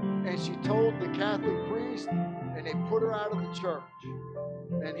 And she told the Catholic priest, and they put her out of the church.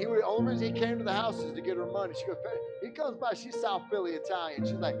 And the only reason he came to the house is to get her money. She goes, he comes by, she's South Philly Italian.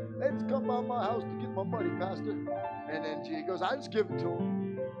 She's like, hey, just come by my house to get my money, Pastor. And then he goes, I just give it to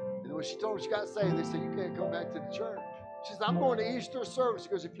him. And when she told him she got saved, they said, you can't come back to the church. She said, I'm going to Easter service. She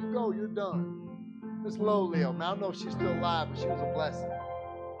goes, if you go, you're done. Miss Lolio, man, I don't know if she's still alive, but she was a blessing.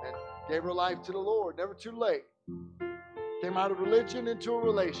 And gave her life to the Lord. Never too late. Came out of religion into a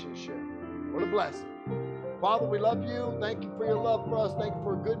relationship. What a blessing. Father, we love you. Thank you for your love for us. Thank you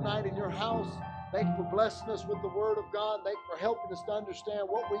for a good night in your house. Thank you for blessing us with the Word of God. Thank you for helping us to understand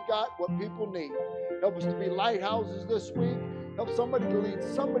what we got, what people need. Help us to be lighthouses this week. Help somebody to lead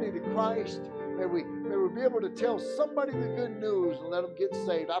somebody to Christ. May we be able to tell somebody the good news and let them get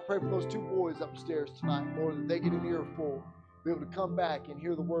saved. I pray for those two boys upstairs tonight, Lord, that they get an earful. Be able to come back and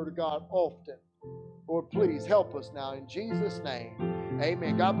hear the Word of God often. Lord, please help us now in Jesus' name.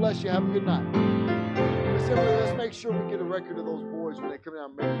 Amen. God bless you. Have a good night. Let's make sure we get a record of those boys when they come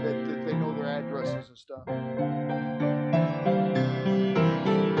down, maybe that they know their addresses and stuff.